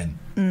on again.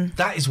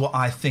 That is what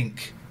I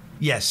think.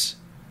 Yes.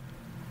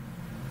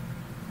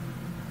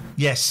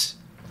 Yes,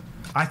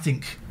 I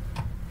think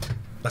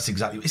that's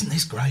exactly... Isn't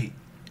this great?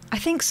 I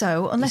think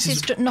so, unless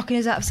it's knocking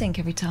us out of sync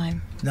every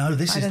time. No,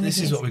 this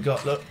is what we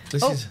got. Look,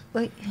 this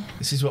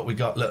is what we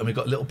got. Look, and we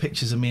got little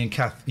pictures of me and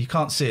Kath. You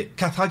can't see it.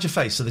 Kath, hide your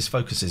face so this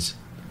focuses.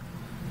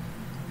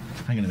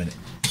 Hang on a minute.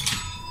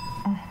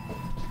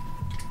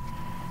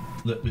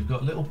 Look, we've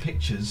got little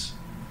pictures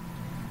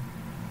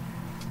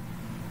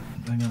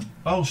Hang on.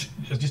 Oh,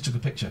 I just took a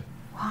picture.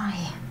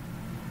 Why?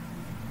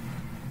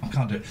 I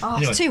can't do it. Oh,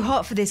 Anyway, it's too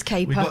hot for this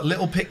caper. we've got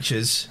little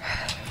pictures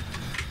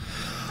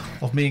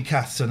of me and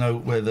Kath to know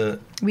whether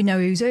We know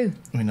who's who.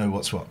 we know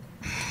what's what.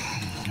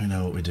 We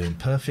know what we're doing.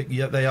 Perfect.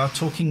 Yeah, they are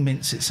talking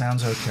mince. It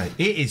sounds okay.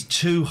 It is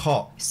too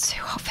hot. It's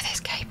too hot for this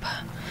caper.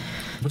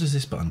 What does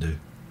this button do?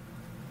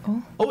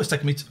 Oh, it's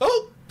taking me to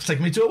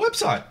a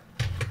website.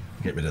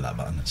 Get rid of that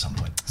button at some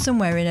point.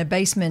 Somewhere in a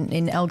basement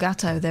in El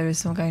Gato, there is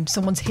someone going.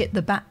 Someone's hit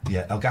the bat.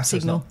 Yeah,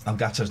 Elgato's not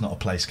a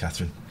place,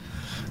 Catherine.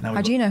 Now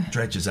How do you know?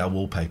 Dredge as our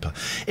wallpaper.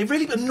 It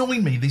really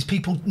annoyed me, these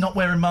people not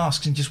wearing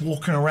masks and just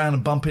walking around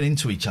and bumping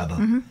into each other.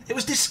 Mm-hmm. It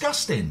was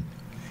disgusting.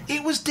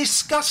 It was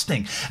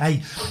disgusting.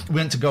 Hey, we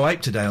went to Go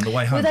Ape today on the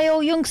way home. Were they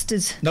all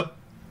youngsters? Nope.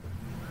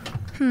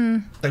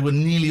 They were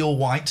nearly all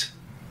white.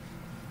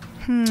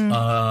 And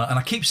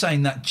I keep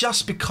saying that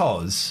just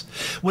because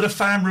would a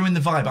fan ruin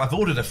the vibe? I've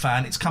ordered a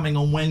fan. It's coming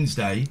on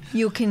Wednesday.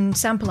 You can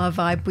sample our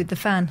vibe with the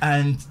fan.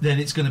 And then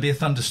it's going to be a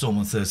thunderstorm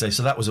on Thursday,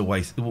 so that was a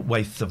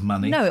waste of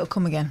money. No, it'll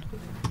come again.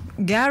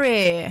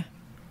 Gary.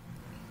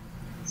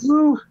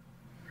 Ooh,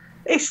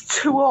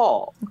 it's too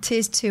hot. It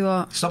is too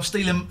hot. Stop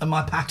stealing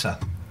my patter.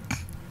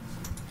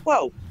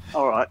 Well,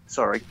 all right,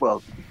 sorry.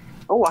 Well,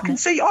 I can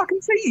see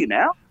you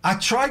now. I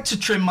tried to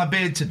trim my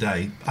beard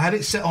today. I had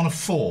it set on a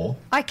 4.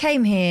 I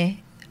came here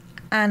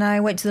and I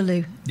went to the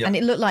loo, Yep. and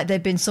it looked like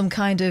there'd been some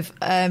kind of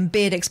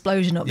beard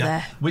explosion up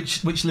there.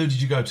 Which loo did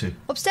you go to?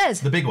 Upstairs.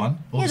 The big one?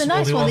 Or Yeah, the or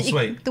nice the one.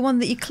 ensuite? The one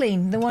that you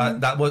clean. The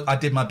one. I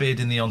did my beard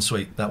in the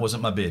ensuite. That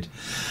wasn't my beard.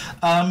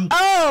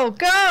 Oh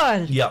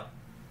God! Yeah.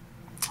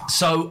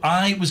 So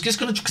I was just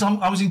going to, because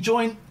I was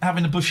enjoying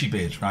having a bushy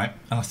beard, right?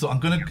 And I thought I'm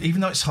going to,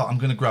 even though it's hot, I'm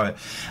going to grow it.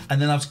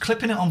 And then I was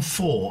clipping it on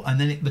 4, and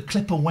then the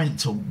clipper went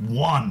to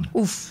 1.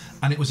 Oof.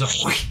 And it was a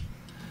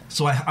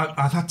so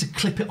I've had to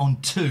clip it on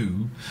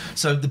 2.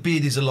 So the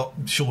beard is a lot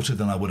shorter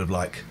than I would have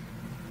liked.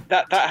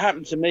 That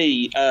happened to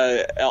me.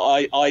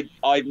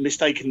 I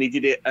mistakenly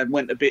did it and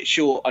went a bit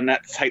short, and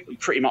had to take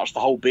pretty much the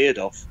whole beard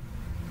off.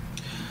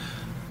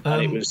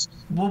 And it was.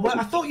 Well,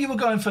 I thought you were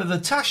going for the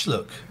tash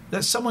look.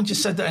 That someone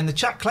just said that in the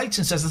chat.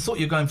 Clayton says I thought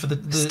you were going for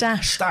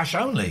the stash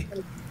only.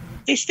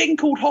 This thing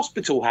called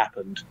hospital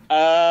happened.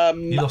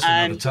 You lost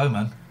another toe,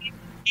 man.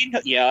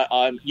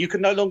 You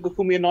can no longer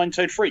call me a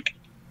 9-toed freak.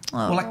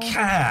 Oh. Well, I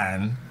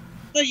can.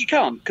 No, you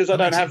can't, because I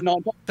don't have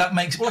 9. That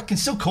makes. Well, I can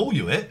still call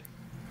you it.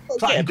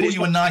 I can call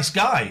you a nice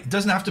guy. It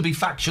doesn't have to be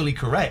factually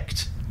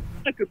correct.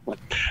 Good point.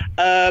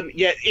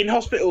 In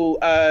hospital,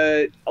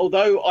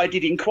 although I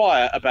did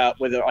inquire about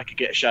whether I could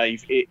get a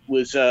shave, it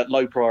was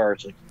low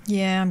priority.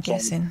 Yeah, I'm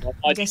guessing.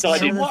 I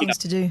decided other things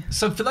to do.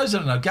 So for those that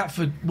don't know,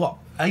 Gatford,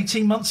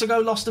 18 months ago,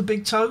 lost a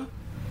big toe?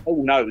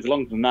 Oh, no, it was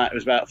longer than that. It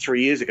was about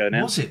 3 years ago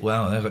now. Was it?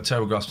 Well, I've got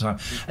terrible grasp of time.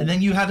 And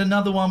then you had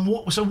another one.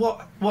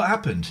 What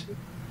happened?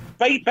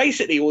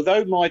 Basically,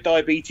 although my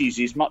diabetes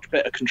is much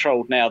better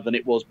controlled now than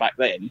it was back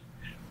then,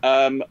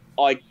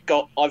 I've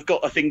got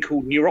a thing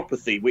called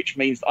neuropathy, which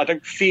means I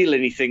don't feel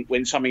anything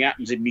when something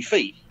happens in my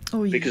feet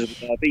because of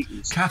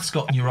diabetes. Kath's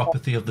got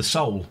neuropathy of the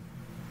soul.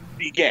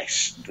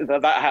 Yes,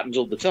 that happens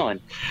all the time.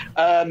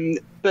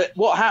 But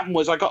what happened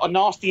was I got a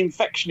nasty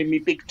infection in my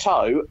big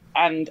toe,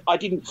 and I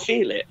didn't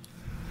feel it.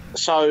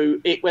 So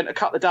it went a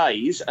couple of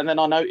days, and then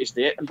I noticed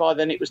it, and by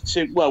then it was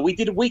too... Well, we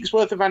did a week's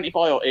worth of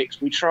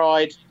antibiotics. We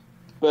tried,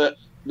 but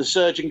the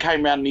surgeon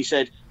came round and he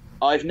said,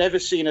 I've never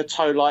seen a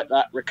toe like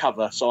that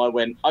recover. So I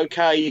went,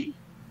 okay.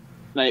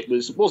 And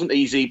it wasn't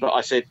easy, but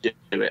I said,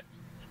 do it.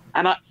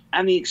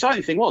 And the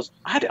exciting thing was,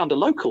 I had it under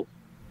local.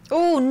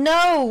 Oh,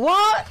 no,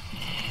 what?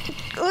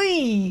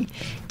 Oy.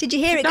 Did you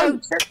hear it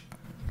go...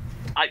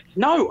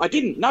 No, I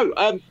didn't. No,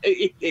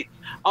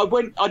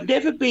 I'd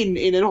never been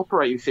in an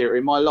operating theatre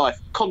in my life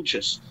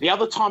conscious. The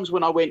other times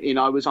when I went in,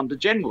 I was under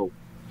general.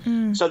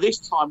 So this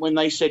time when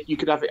they said you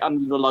could have it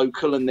under the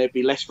local and there'd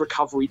be less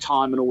recovery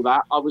time and all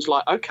that, I was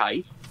like,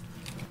 okay.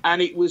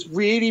 And it was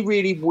really,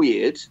 really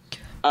weird.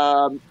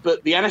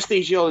 But the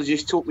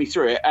anaesthesiologist talked me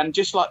through it, and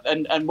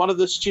and one of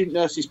the student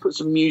nurses put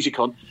some music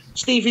on.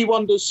 Stevie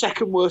Wonder's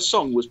Second Worst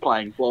Song was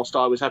playing whilst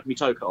I was having my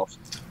toe cut off.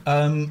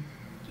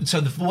 So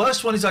the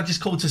worst one is I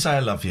just called to say I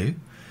love you.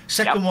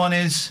 Second one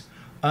is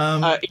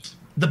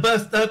the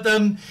birth of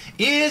them.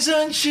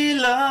 Isn't she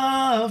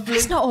lovely?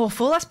 It's not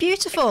awful. That's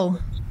beautiful.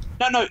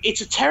 No,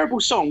 it's a terrible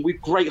song with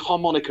great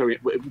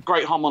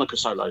harmonica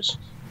solos.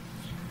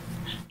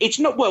 It's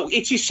not, well,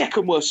 it's his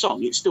second worst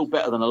song. It's still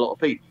better than a lot of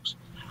people's.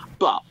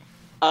 But,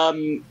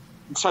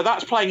 so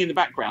that's playing in the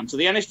background. So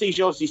the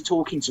anaesthesiologist is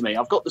talking to me.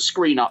 I've got the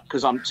screen up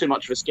because I'm too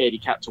much of a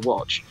scaredy cat to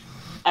watch.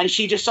 And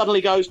she just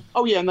suddenly goes,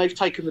 oh, yeah, and they've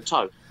taken the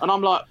toe. And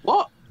I'm like,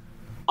 what?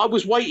 I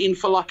was waiting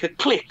for like a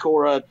click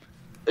or a,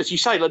 as you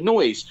say, a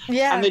noise.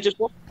 Yeah. And they just...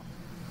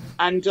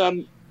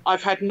 And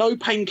I've had no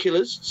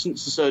painkillers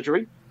since the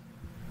surgery.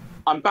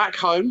 I'm back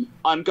home.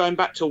 I'm going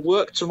back to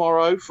work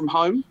tomorrow from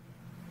home.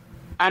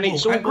 And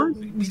it's all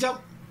good.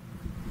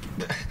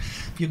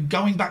 You're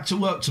going back to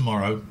work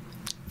tomorrow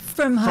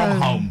from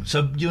home.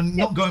 So you're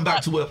not going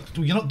back to work.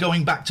 You're not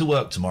going back to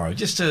work tomorrow.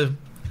 Just to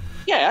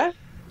yeah.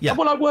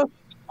 Well,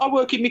 I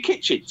work in my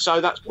kitchen,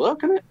 so that's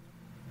work, isn't it?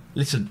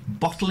 Listen,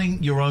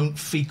 bottling your own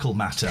fecal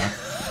matter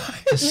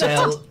to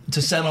sell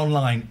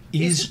online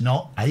is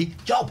not a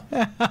job.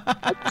 This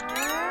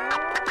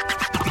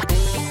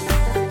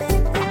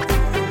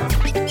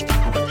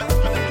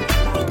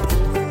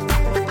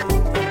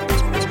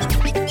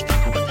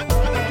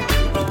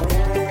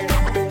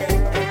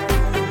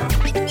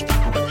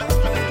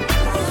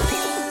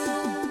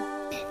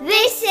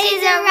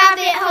is a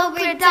Rabbit Hole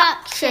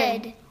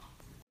production.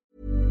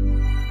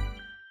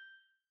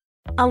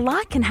 A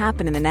lot can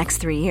happen in the next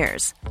 3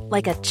 years.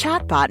 Like a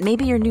chatbot may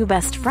be your new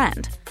best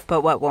friend.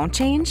 But what won't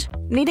change?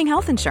 Needing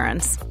health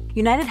insurance.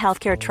 United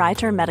Healthcare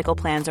Tri-Term Medical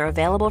Plans are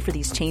available for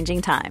these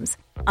changing times.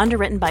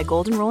 Underwritten by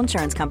Golden Rule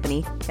Insurance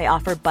Company, they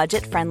offer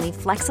budget-friendly,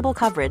 flexible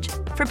coverage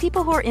for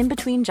people who are in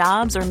between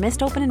jobs or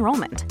missed open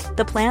enrollment.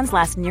 The plans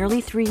last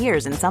nearly 3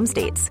 years in some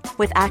states,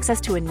 with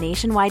access to a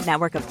nationwide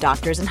network of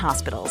doctors and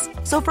hospitals.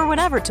 So for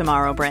whatever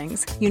tomorrow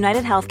brings,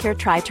 United Healthcare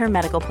Tri-Term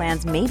Medical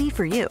Plans may be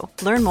for you.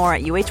 Learn more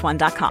at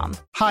uh1.com.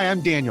 Hi, I'm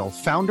Daniel,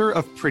 founder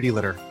of Pretty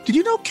Litter. Did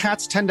you know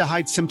cats tend to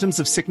hide symptoms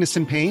of sickness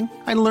and pain?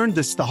 I learned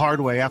this the hard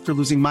way after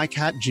losing my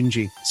cat,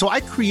 Gingy. So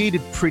I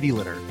created Pretty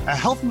Litter, a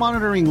health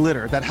monitoring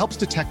litter that helps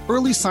detect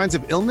early signs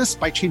of illness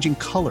by changing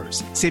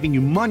colors, saving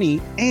you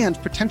money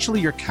and potentially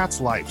your cat's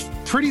life.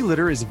 Pretty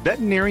Litter is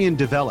veterinarian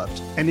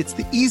developed, and it's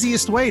the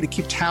easiest way to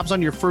keep tabs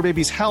on your fur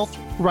baby's health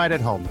right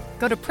at home.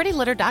 Go to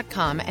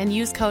prettylitter.com and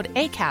use code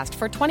ACAST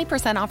for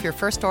 20% off your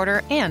first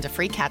order and a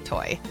free cat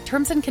toy.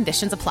 Terms and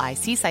conditions apply.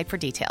 See site for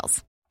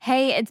details.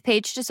 Hey, it's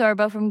Paige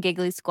DeSorbo from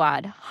Giggly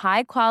Squad.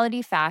 High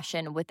quality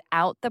fashion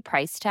without the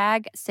price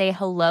tag. Say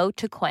hello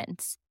to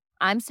Quince.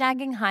 I'm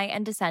snagging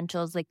high-end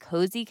essentials like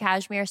cozy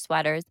cashmere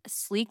sweaters,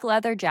 sleek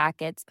leather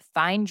jackets,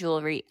 fine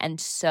jewelry,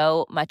 and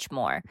so much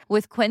more.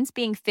 With Quince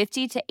being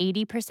 50 to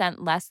 80%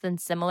 less than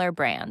similar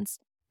brands.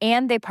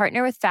 And they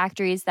partner with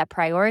factories that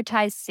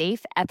prioritize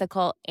safe,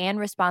 ethical, and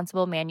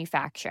responsible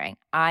manufacturing.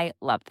 I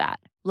love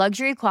that.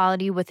 Luxury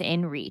quality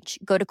within reach.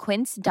 Go to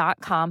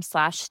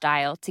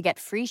quince.com/style to get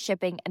free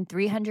shipping and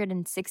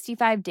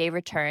 365-day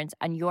returns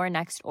on your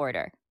next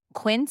order.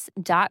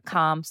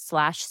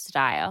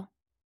 Quince.com/style.